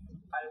picking.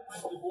 I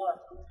went to go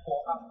and look for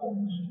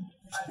apples.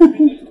 I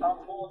finished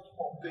apples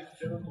for page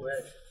 0 to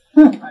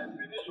 8. I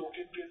finished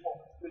okay for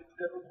page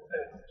 0 to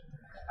 8.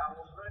 I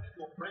was ready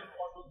to bring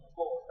honor to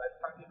God by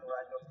standing the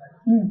righteous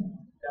side.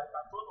 That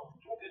I'm going to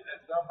do this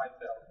exam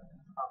myself.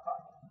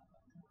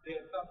 The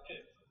exam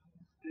came.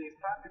 The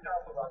practical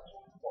was about 2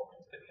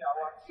 or 3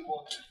 hours. It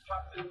was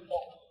distracting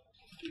us.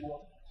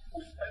 We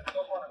spent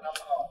over an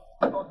hour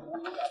because we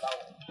wouldn't allow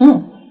it.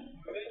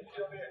 Main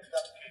theory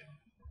exam came.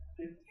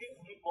 They didn't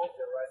give us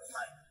the right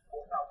time.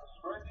 But I was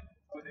ready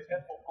with the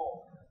help of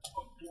God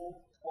to do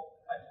what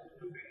I could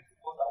do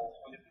because I was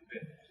fully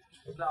prepared.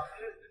 Now,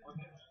 here's the good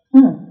news.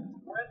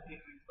 When the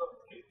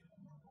result came,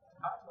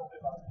 out of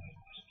about 50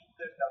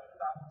 students that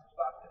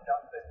started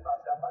that center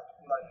that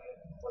particular year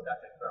for that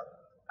exam,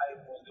 I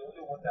was the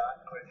only one that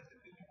had credit in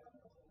the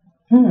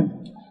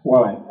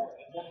Wow. I was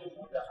the only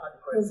one that had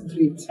credit. That's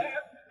great.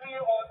 Every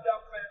other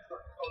person,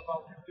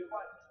 about 51,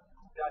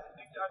 that the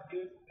teacher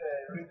gave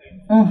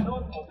reading,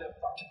 none of them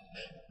passed.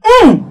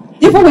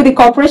 Even with the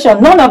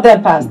corporation, none of them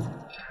passed.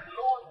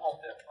 None of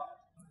them passed.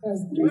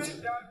 That's When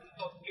great. that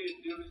result came,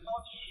 the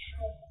result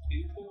shook the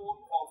whole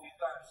of the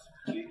time.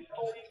 The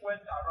story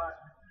went around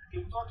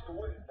in such a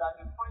way that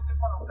the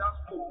principal of that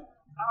school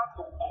had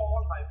to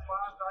call my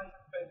father in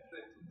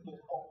person to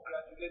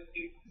congratulate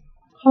him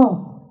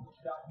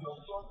that your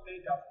son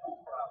made that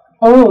school proud.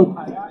 Oh,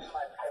 I had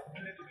my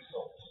complete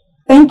results.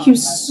 thank you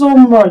so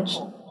much.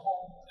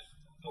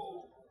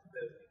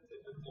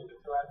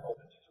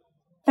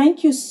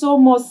 Thank you so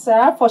much,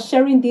 sir, for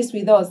sharing this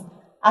with us.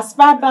 As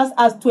far back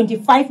as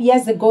 25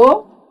 years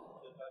ago,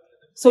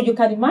 so you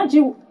can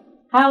imagine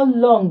how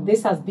long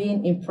this has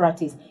been in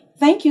practice.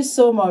 Thank you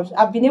so much.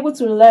 I've been able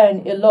to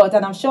learn a lot,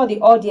 and I'm sure the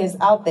audience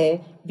out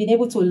there been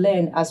able to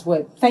learn as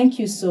well. Thank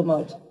you so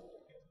much.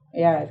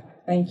 Yeah,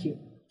 thank you.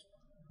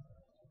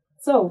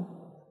 So,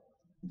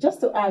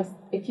 just to ask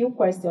a few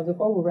questions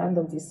before we round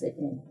up this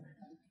segment.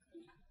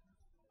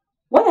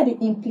 What are the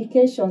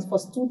implications for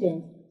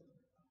students,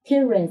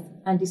 parents,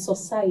 and the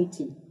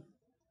society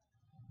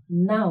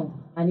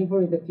now and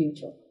even in the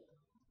future?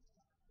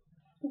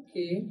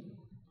 Okay.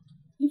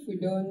 If we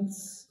don't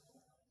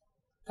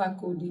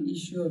tackle the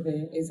issue of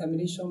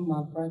examination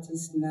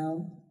malpractice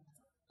now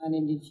and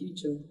in the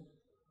future,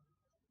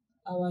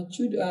 our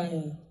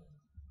children,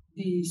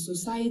 the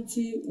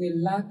society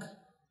will lack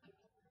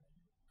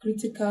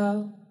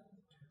critical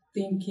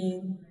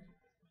thinking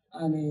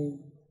and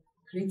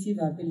creative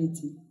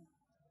ability.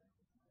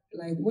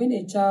 Like when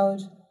a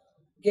child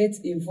gets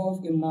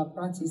involved in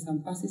malpractice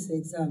and passes the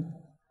exam,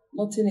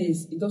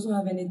 it doesn't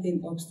have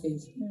anything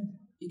upstairs.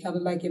 It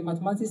can, like in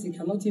mathematics, it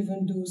cannot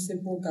even do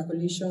simple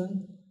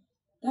calculation.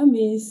 That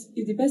means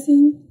if the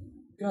person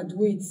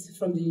graduates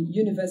from the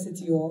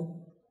university or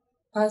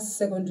pass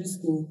secondary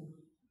school,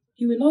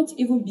 he will not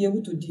even be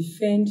able to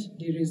defend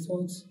the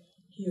results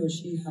he or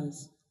she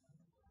has.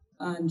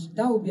 And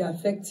that will be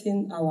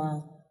affecting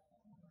our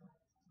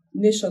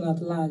nation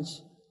at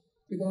large,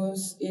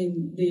 because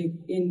in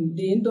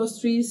the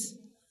industries,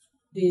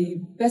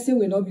 the person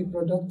will not be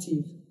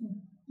productive.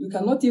 You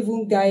cannot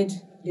even guide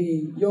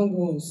the young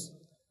ones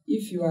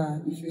if you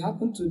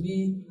happen to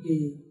be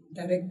a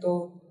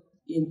director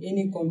in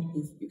any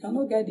company. You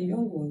cannot guide the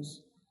young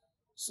ones.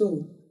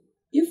 So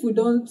if we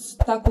don't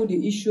tackle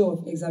the issue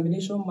of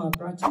examination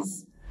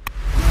malpractice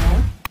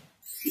now,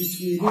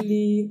 it will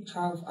really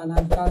have an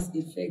adverse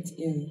effect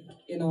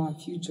in our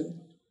future.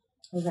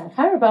 Okay.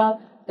 How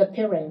about the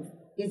parents?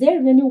 Is there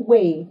any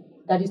way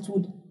that it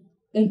would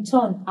in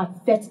turn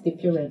affect the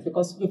parents?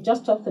 Because we've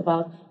just talked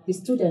about the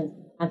student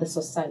and the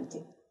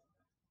society.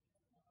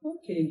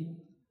 Okay.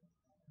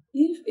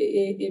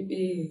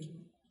 If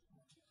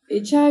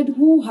a child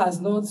who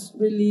has not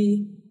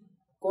really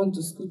gone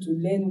to school to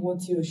learn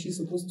what he or she is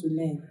supposed to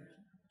learn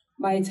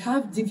might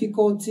have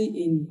difficulty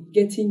in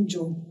getting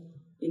job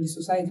in the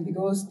society,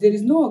 because there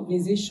is no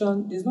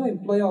organization, there is no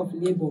employer of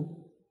labor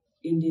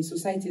in the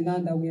society now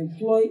that will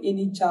employ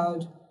any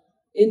child,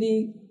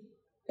 any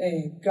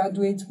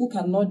graduate who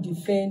cannot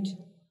defend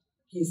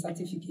his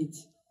certificate.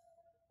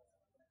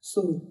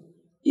 So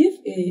if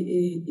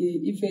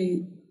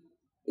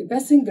a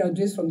person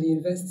graduates from the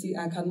university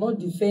and cannot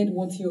defend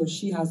what he or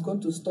she has gone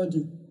to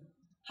study,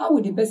 how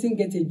will the person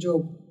get a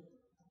job?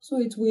 So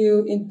it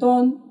will in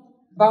turn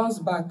bounce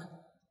back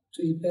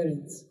to the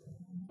parents.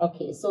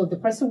 Okay, so the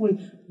person will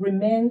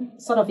remain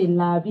sort of a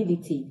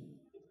liability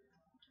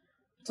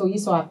to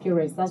his or her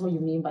parents. That's what you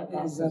mean by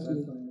that?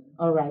 Exactly.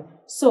 All right.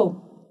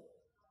 So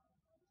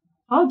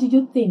how do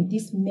you think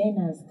this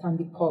menace can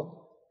be curbed?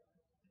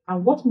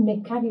 And what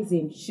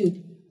mechanism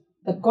should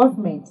the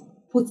government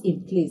put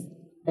in place?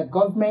 The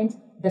government,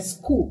 the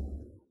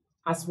school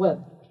as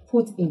well,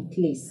 put in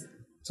place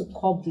to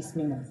curb this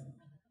menace?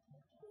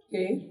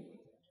 Okay.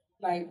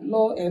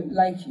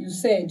 Like you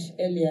said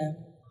earlier,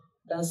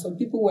 that some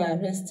people were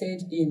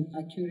arrested in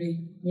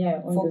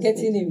Akure for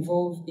getting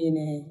involved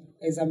in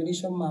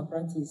examination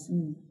malpractice.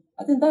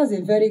 I think that's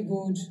a very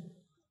good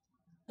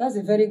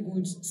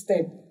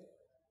step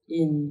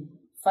in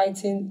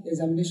fighting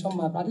examination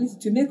malpractice,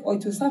 to make or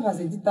to serve as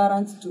a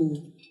deterrent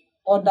to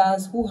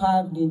others who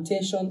have the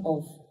intention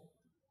of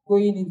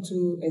going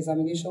into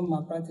examination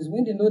malpractice,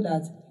 when they know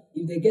that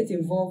if they get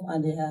involved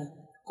and they are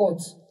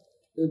caught,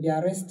 they'll be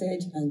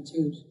arrested and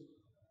jailed.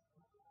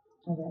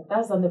 Okay.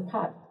 That's on the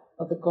part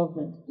of the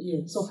government.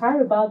 Yes. So how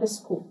about the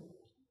school?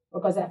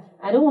 Because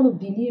I don't want to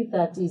believe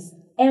that it's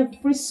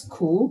every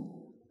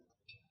school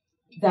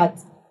that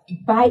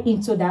buy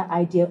into that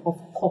idea of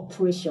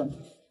cooperation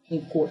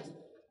in court.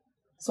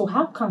 So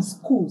how can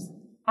schools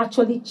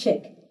actually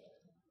check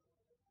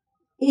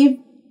if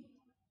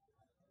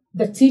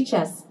the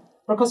teachers,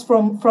 because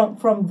from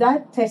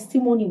that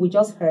testimony we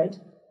just heard,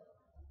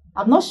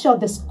 I'm not sure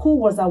the school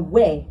was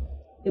aware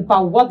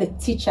about what the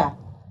teacher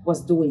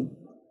was doing.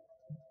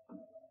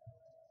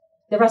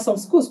 There are some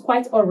schools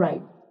quite all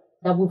right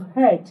that we've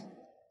heard,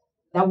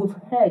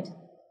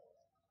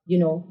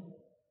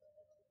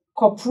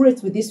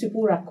 cooperate with these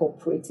people who are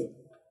cooperating.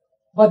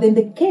 But in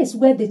the case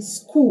where the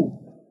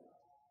school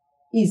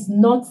is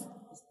not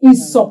in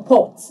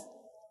support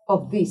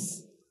of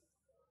this,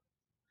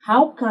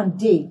 how can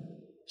they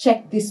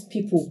check these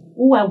people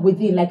who are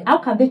within? Like, how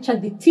can they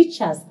check the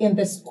teachers in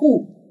the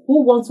school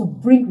who want to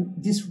bring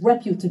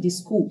disrepute to the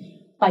school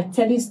by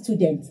telling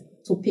students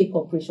to pay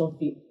cooperation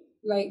fee?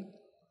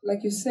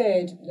 Like you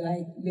said,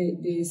 like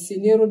the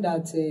scenario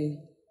that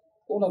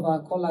one of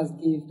our callers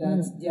gave,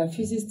 that their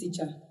physics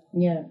teacher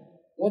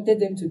wanted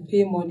them to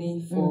pay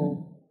money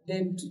for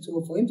them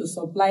for him to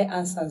supply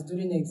answers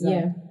during the exam.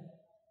 Yeah.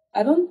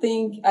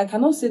 I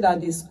cannot say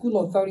that the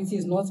school authority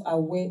is not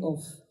aware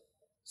of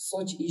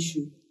such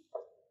issue,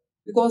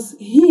 because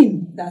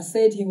him that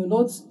said he will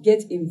not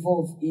get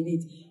involved in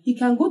it, he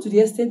can go to the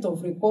extent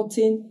of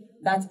reporting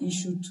that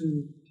issue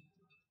to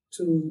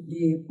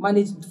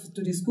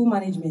the school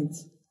management.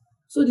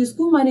 So the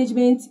school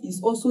management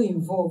is also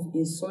involved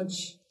in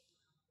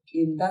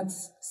that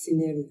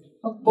scenario.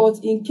 Okay.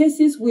 But in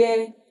cases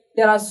where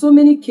there are so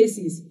many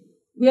cases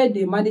where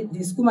the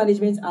school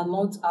management are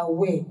not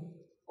aware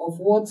of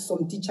what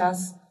some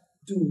teachers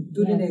do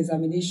during the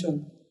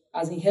examination,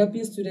 as in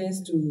helping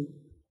students in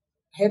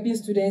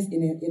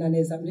an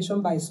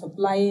examination by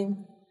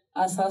supplying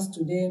answers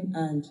to them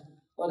and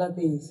other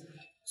things.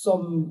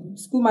 Some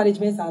school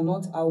managements are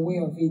not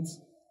aware of it.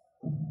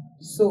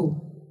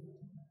 So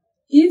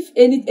if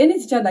any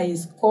teacher that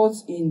is caught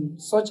in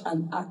such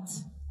an act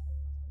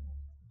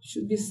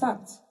should be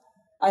sacked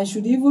and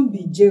should even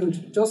be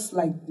jailed, just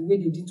like the way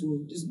they did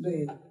to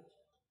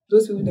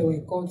those people that were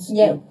caught.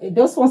 Yeah,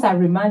 those ones are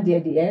remanded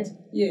at the end.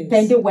 Yes.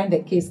 Pending when the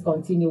case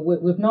continues.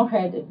 We've not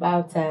heard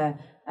about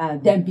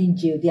them being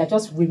jailed. They are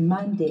just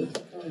remanded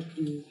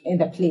in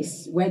the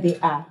place where they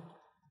are,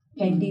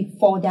 pending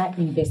further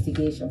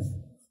investigations.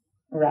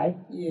 Right?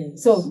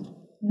 Yes. So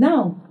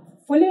now,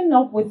 following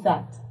up with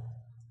that,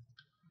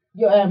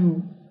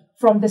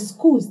 from the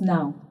schools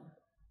now,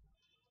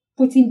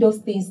 putting those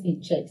things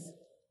in checks.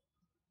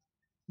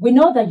 we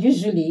know that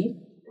usually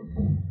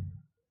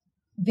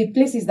the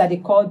places that they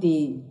call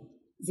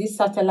this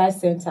satellite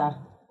center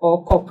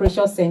or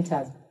corporation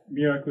centers,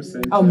 Miracle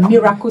Center. or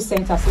miracle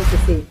centers, so to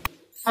say,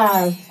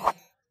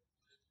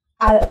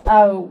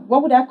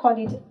 what would I call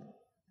it?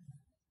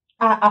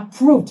 Are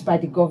approved by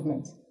the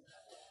government.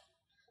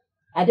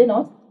 Are they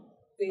not?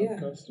 Yeah. Of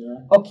course,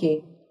 yeah.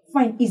 Okay,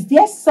 fine. Is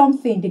there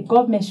something the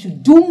government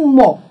should do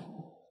more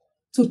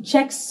to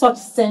check such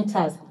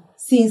centers,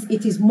 since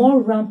it is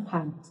more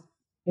rampant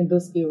in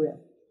those areas?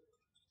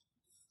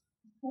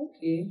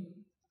 Okay.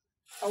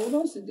 I would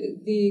also,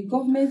 the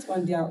government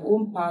on their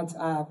own part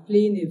are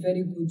playing a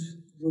very good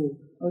role.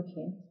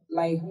 Okay.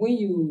 Like when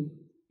you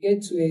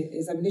get to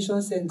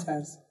examination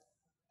centers,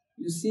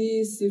 you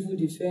see civil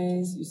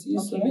defense, you see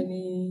so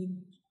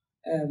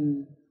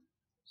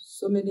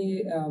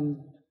many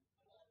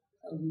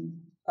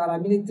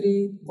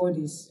paramilitary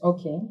bodies.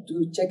 Okay.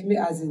 To checkmate,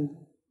 as in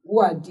who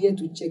are there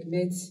to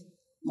checkmate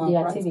The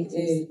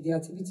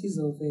activities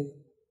of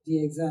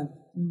the exam.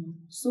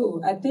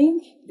 So I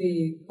think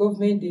the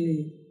government,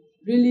 they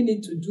really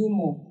need to do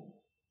more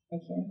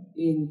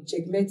in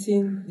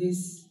checkmating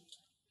this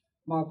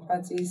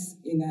malpractice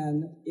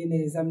in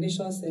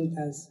examination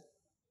centers.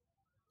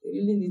 They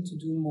really need to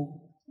do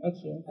more.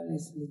 Okay.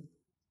 Honestly.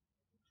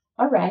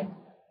 All right.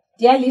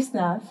 Dear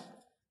listeners,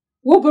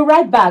 we'll be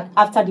right back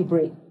after the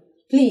break.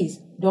 Please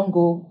don't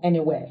go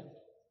anywhere.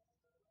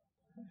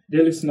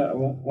 Dear listener, I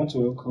want to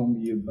welcome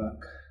you back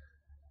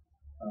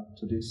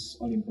to this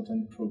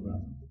all-important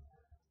program.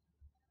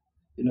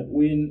 You know,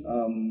 when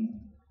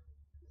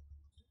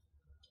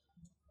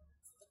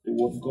the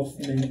word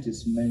government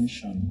is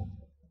mentioned,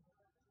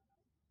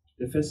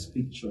 the first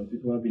picture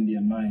people have in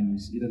their mind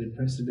is either the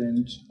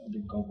president or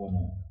the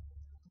governor.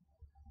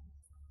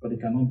 But they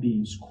cannot be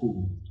in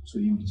school to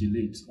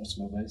invigilate or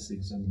supervise the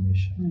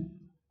examination.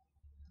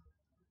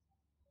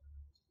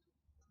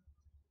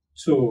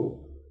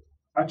 So,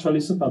 actually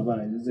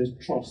supervise is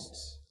a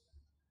trust.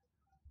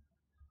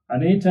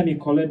 And anytime you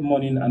collect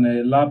money and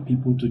allow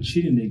people to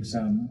cheat in the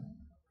exam,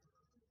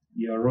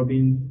 you're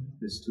robbing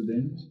the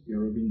student,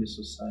 you're robbing the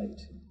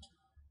society.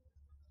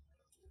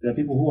 There are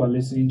people who are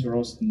listening to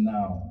us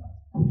now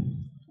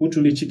who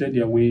truly cheated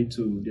their way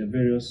to their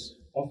various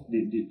of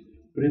the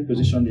great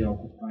position they are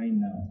occupying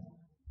now.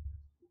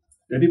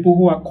 There are people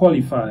who are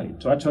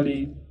qualified to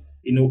actually,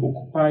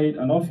 occupy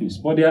an office,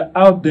 but they are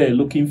out there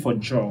looking for a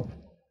job,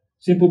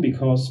 simply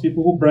because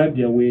people who bribe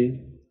their way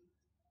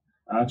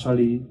are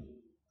actually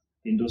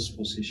in those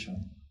positions.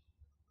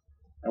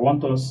 I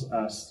want us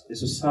as a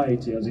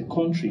society, as a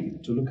country,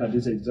 to look at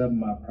this exam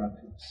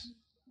malpractice.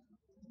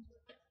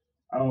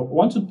 I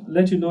want to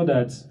let you know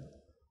that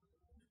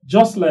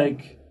just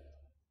like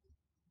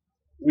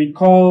we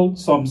call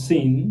some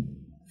sin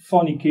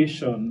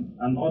fornication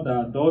and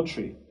other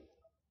adultery,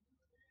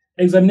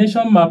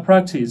 examination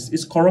malpractice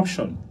is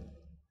corruption.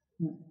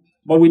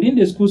 But within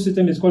the school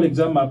system, it's called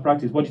exam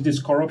malpractice, but it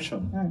is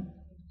corruption.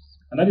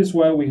 And that is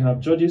why we have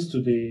judges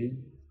today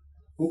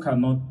who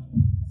cannot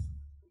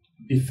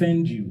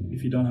defend you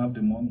if you don't have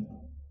the money.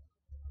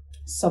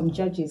 Some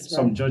judges, right?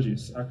 Some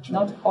judges, actually.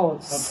 Not all,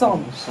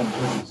 some. Some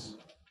judges.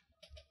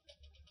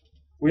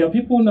 We have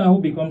people now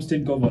who become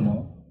state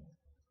governor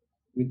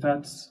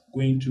without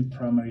going to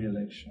primary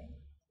election.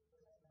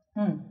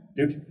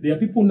 There are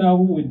people now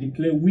who will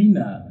declare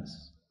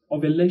winners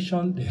of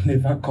election they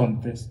never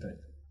contested.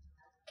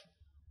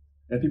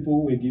 There are people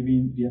who were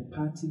given their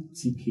party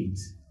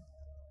tickets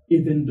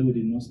even though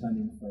they did not stand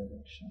in for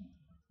election.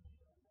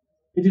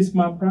 It is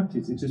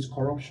malpractice, it is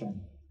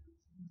corruption.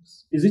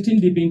 It's eating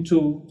deep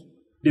into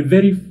the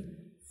very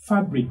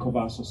fabric of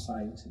our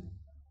society.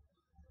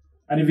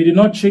 And if we do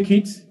not check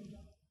it,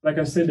 like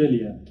I said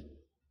earlier,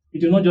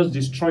 it will not just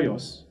destroy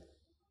us.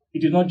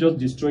 It will not just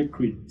destroy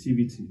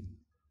creativity.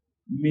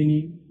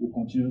 Many will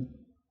continue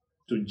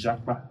to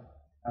japa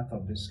out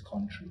of this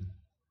country.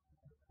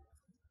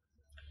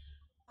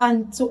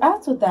 And to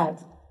add to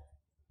that,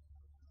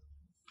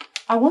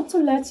 I want to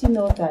let you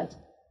know that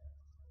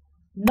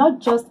not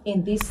just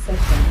in this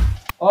section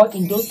or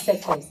in those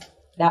sectors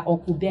that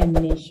Uncle Ben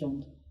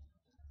mentioned,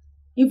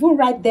 even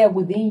right there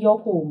within your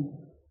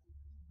home,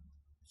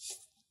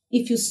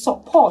 if you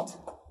support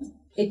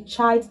a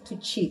child to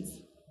cheat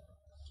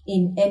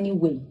in any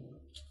way,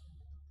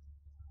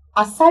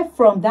 aside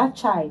from that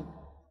child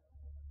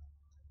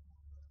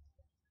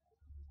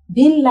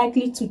being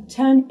likely to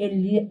turn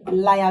a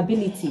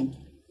liability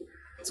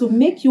to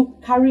make you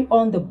carry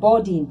on the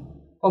burden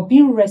of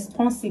being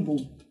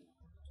responsible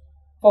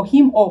for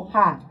him or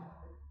her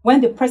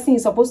when the person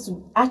is supposed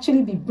to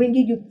actually be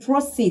bringing you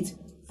proceeds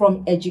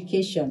from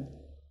education.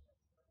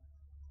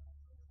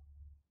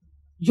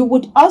 You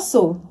would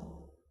also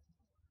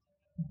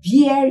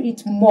bear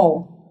it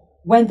more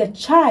when the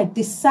child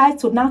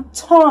decides to now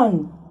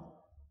turn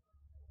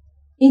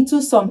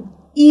into some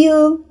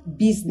ill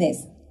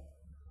business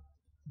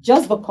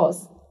just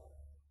because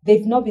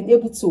they've not been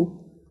able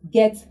to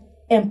get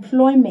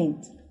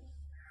employment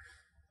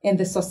in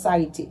the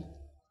society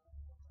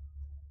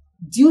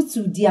due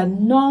to their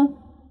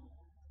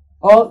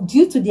or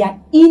due to their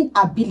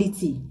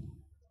inability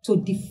to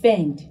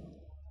defend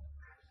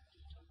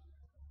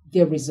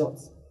their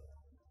results.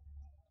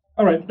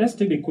 All right, let's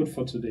take the quote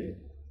for today.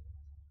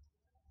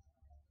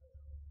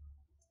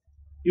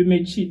 You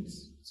may cheat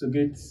to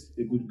get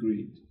a good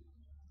grade.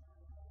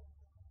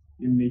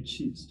 You may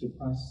cheat to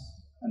pass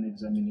an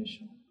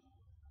examination.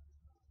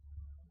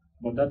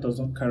 But that does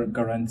not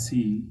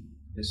guarantee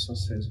a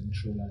success in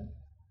true life.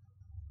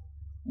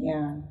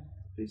 Yeah.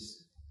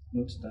 Please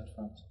note that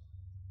fact.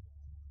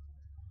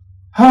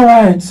 All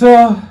right,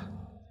 so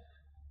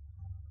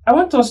I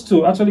want us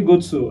to actually go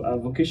to a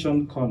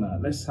vocation corner.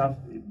 Let's have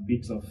a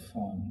bit of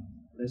fun.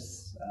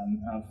 Let's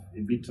have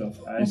a bit of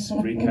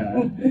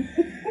icebreaker.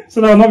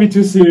 So that will not be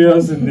too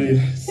serious in the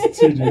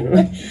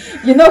studio.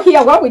 You know,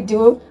 here what we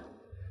do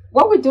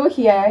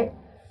here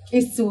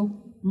is to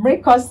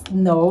make us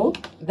know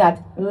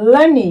that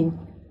learning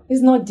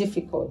is not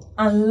difficult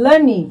and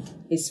learning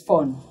is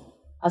fun,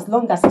 as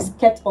long as it's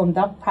kept on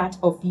that part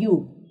of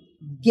you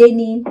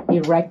gaining a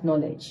right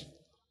knowledge.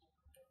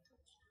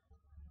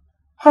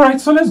 All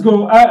right, so let's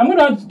go. I'm going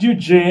to ask you,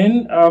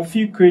 Jane, a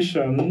few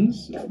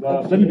questions.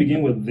 Let me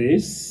begin with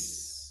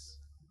this.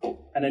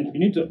 And then you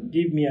need to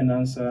give me an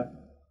answer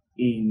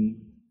in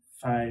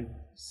 5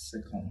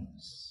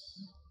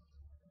 seconds.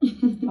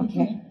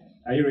 Okay.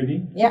 Are you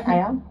ready? Yeah, I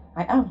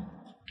am.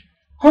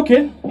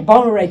 Okay.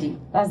 Born ready.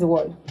 That's the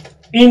word.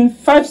 In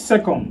 5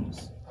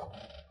 seconds,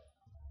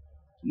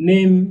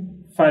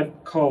 name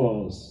 5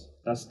 colors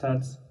that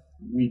start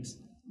with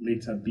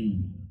letter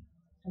B.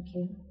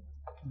 Okay.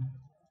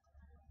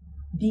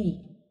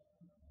 B.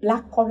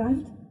 Black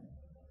currant.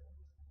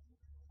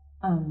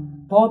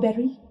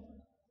 Burberry.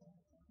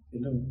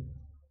 Hello.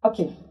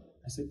 Okay.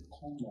 I said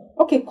color.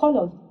 Okay,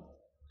 colors.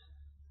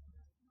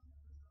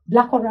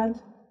 Black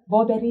currant.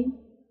 Burberry.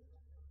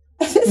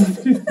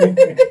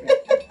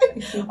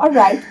 All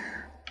right.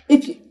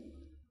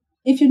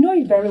 If you know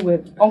it very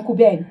well, Uncle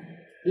Ben,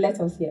 let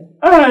us hear.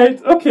 All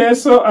right. Okay.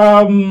 So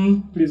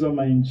please don't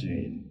mind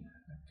Jane.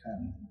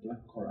 Can black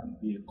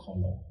currant be a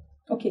color?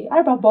 Okay. How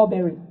about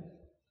Burberry?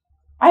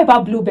 How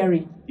about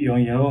blueberry? You're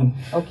on your own.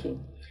 Okay.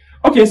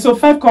 Okay. So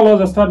 5 colors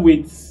that start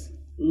with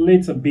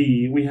letter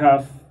B. We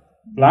have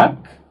black.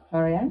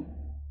 All right.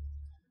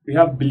 We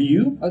have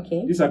blue.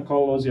 Okay. These are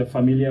colors you're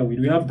familiar with.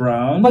 We have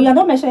brown. But you're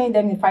not mentioning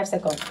them in 5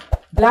 seconds.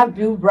 Black,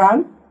 blue,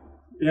 brown.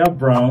 We have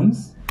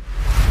browns.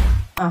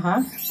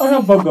 Uh-huh. I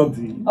have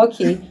burgundy.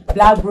 Okay.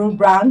 Black, blue,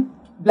 brown,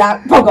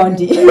 black,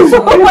 burgundy.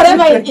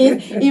 Whatever it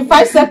is, in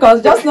 5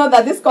 seconds, just know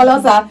that these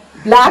colors are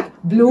black,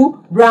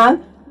 blue,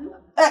 brown.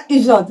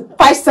 In short,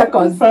 5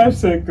 seconds. 5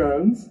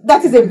 seconds.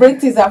 That is a brain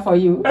teaser for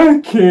you.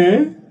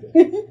 Okay.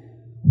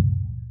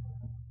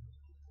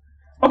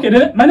 Okay,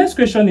 then my next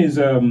question is,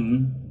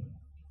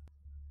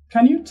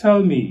 can you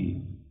tell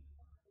me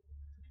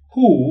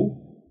who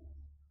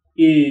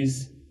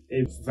is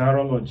a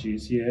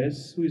virologist?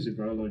 Yes, who is a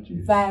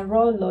virologist?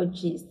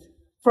 Virologist.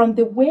 From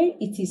the way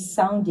it is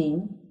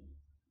sounding,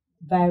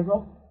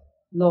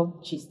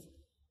 virologist.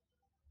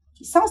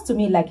 It sounds to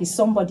me like it's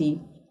somebody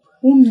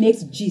who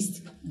makes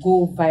gist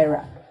go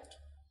viral.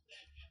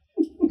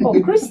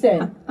 Oh,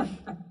 Christian.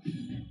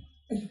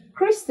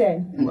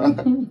 Christian.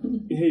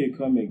 Here you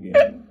come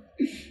again.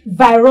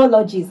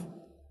 Virologist.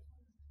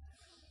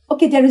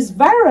 Okay, there is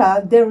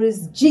viral, there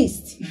is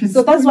gist.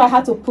 So that's why I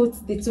had to put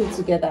the two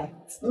together.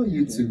 It's not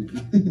YouTube.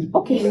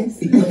 Okay.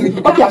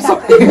 Okay, I'm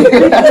sorry.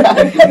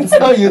 It's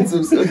not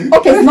YouTube. Sorry.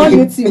 Okay, it's not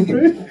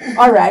YouTube.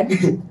 All right.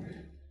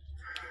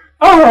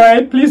 All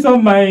right, please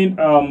don't mind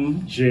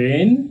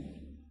Jane.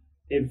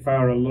 A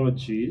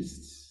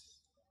virologist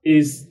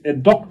is a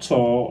doctor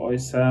or a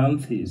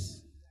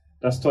scientist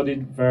that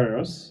studied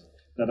virus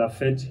that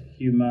affect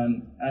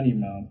human,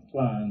 animal,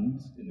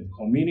 plants in the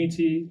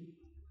community,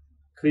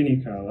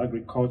 clinical,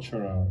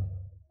 agricultural,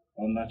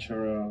 or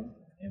natural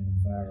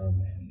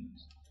environment.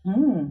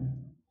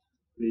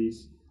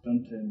 Please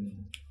don't tell me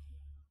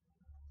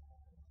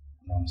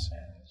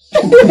nonsense.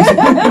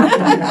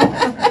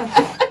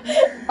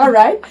 All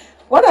right.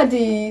 What are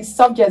the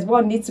subjects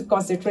one needs to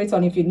concentrate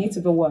on if you need to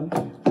be one?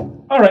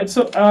 All right.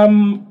 So,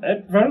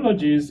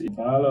 virology is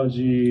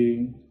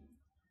biology,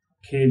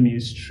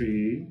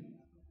 chemistry,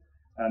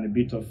 and a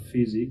bit of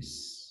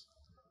physics.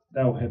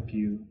 That will help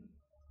you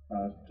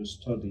to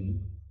study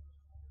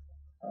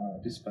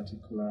this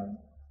particular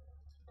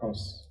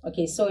course.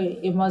 Okay, so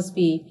it must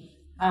be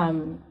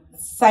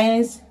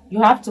science.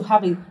 You have to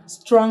have a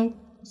strong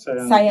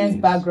science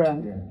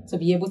background to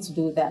be able to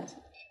do that.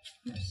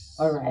 Yes.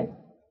 All right.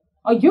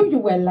 Oh, you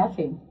were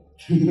laughing.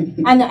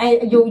 And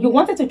you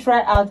wanted to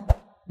try out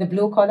the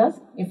blue colors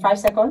in 5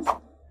 seconds?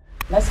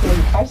 Let's go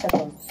in 5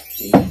 seconds.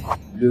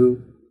 Blue,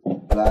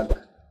 black,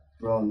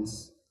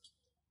 bronze,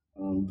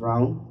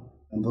 brown,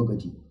 and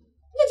burgundy.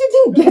 You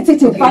didn't get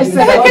it in 5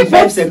 seconds. In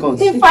 5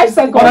 seconds. In 5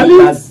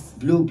 seconds.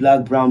 Blue,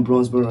 black, brown,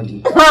 bronze,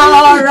 burgundy.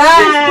 All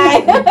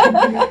right.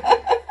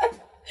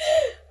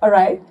 All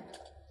right.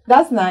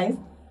 That's nice.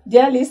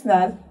 Dear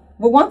listeners,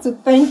 we want to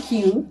thank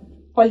you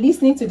for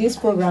listening to this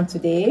program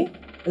today.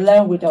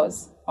 Learn with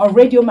us on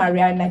Radio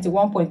Maria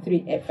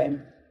 91.3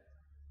 FM.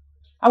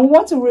 And we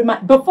want to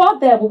remind, before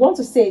that, we want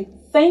to say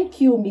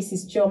thank you,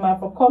 Mrs. Chioma,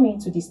 for coming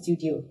to the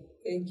studio.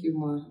 Thank you,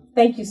 Ma.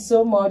 Thank you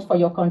so much for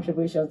your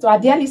contribution. To our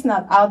dear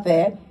listeners out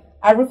there,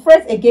 I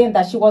rephrase again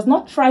that she was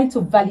not trying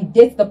to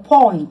validate the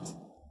point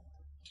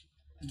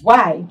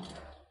why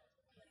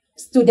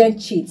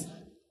students cheat,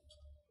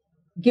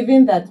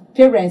 given that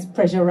parents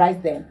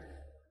pressurize them.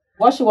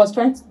 What she was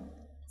trying to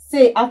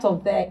say out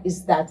of there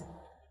is that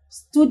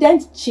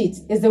students cheat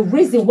is the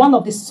reason, one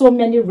of the so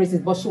many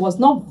reasons, but she was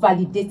not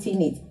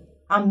validating it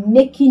and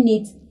making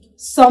it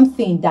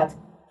something that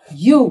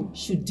you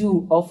should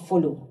do or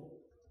follow.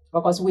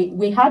 Because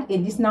we had a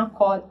listener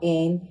call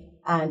in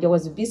and there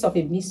was a bit of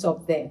a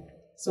mix-up there.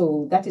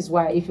 So that is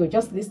why if you're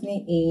just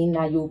listening in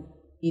and you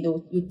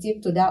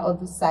tip to that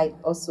other side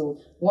also,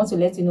 we want to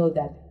let you know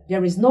that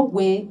there is no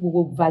way we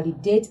will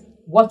validate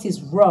what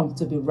is wrong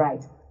to be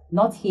right.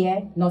 Not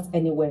here, not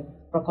anywhere.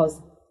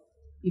 Because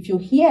if you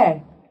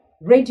hear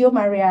Radio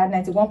Maria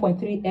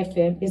 91.3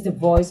 FM is the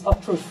voice of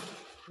truth,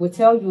 we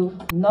tell you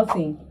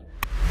nothing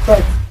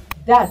but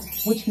that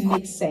which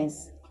makes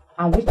sense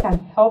and which can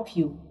help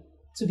you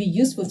to be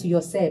useful to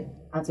yourself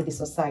and to the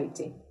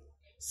society.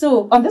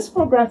 So on this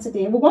program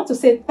today, we want to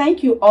say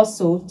thank you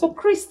also to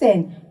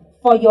Kristen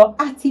for your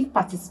active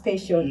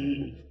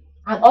participation.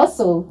 And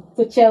also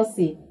to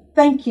Chelsea,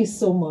 thank you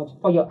so much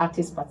for your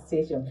active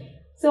participation.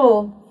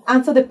 So,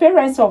 and to the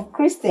parents of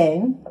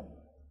Kristen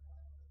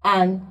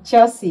and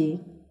Chelsea,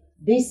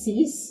 this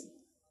is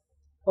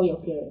for your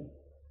parents.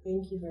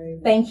 Thank you very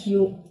much. Thank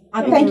you.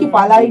 And thank you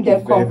for allowing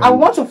them to come. I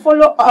want to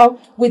follow up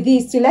with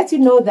this to let you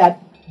know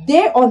that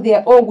they on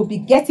their own will be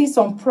getting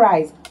some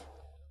prize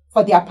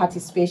for their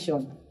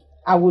participation.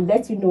 I will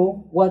let you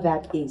know what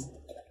that is.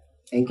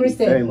 Thank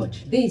Kristen, you very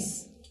much.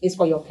 This is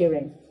for your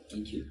parents.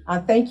 Thank you.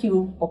 And thank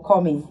you for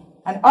coming.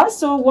 And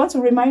also want to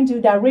remind you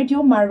that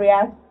Radio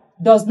Maria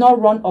does not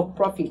run off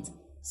profit.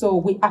 So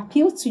we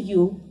appeal to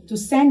you to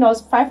send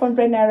us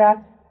 500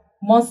 Naira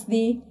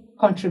monthly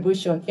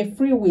contribution, a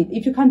free will.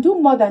 If you can do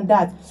more than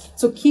that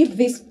to keep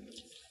this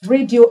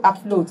radio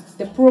afloat,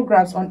 the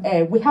programs on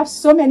air, we have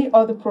so many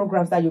other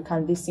programs that you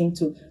can listen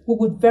to. We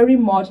would very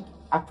much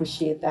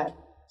appreciate that.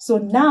 So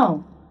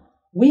now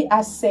we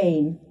are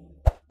saying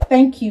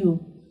thank you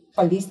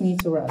for listening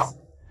to us.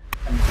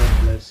 And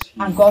God bless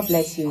you. And God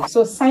bless you.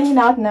 So signing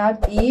out now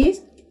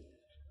is...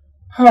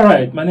 All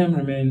right, my name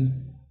remains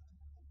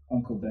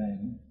Uncle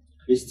Bane.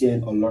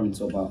 Christian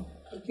Oluoma.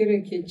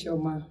 Okereke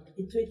Chioma.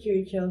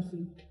 Itochiri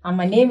Chelsea. And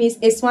my name is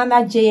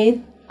Iswana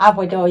Jane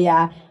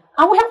Avodoya.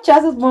 And we have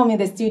Chelsea's mom in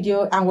the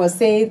studio and we'll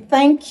say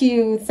thank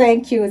you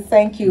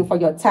for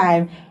your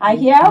time. And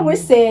here we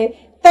say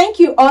thank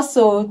you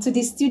also to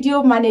the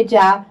studio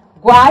manager,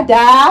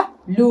 Guadalupe.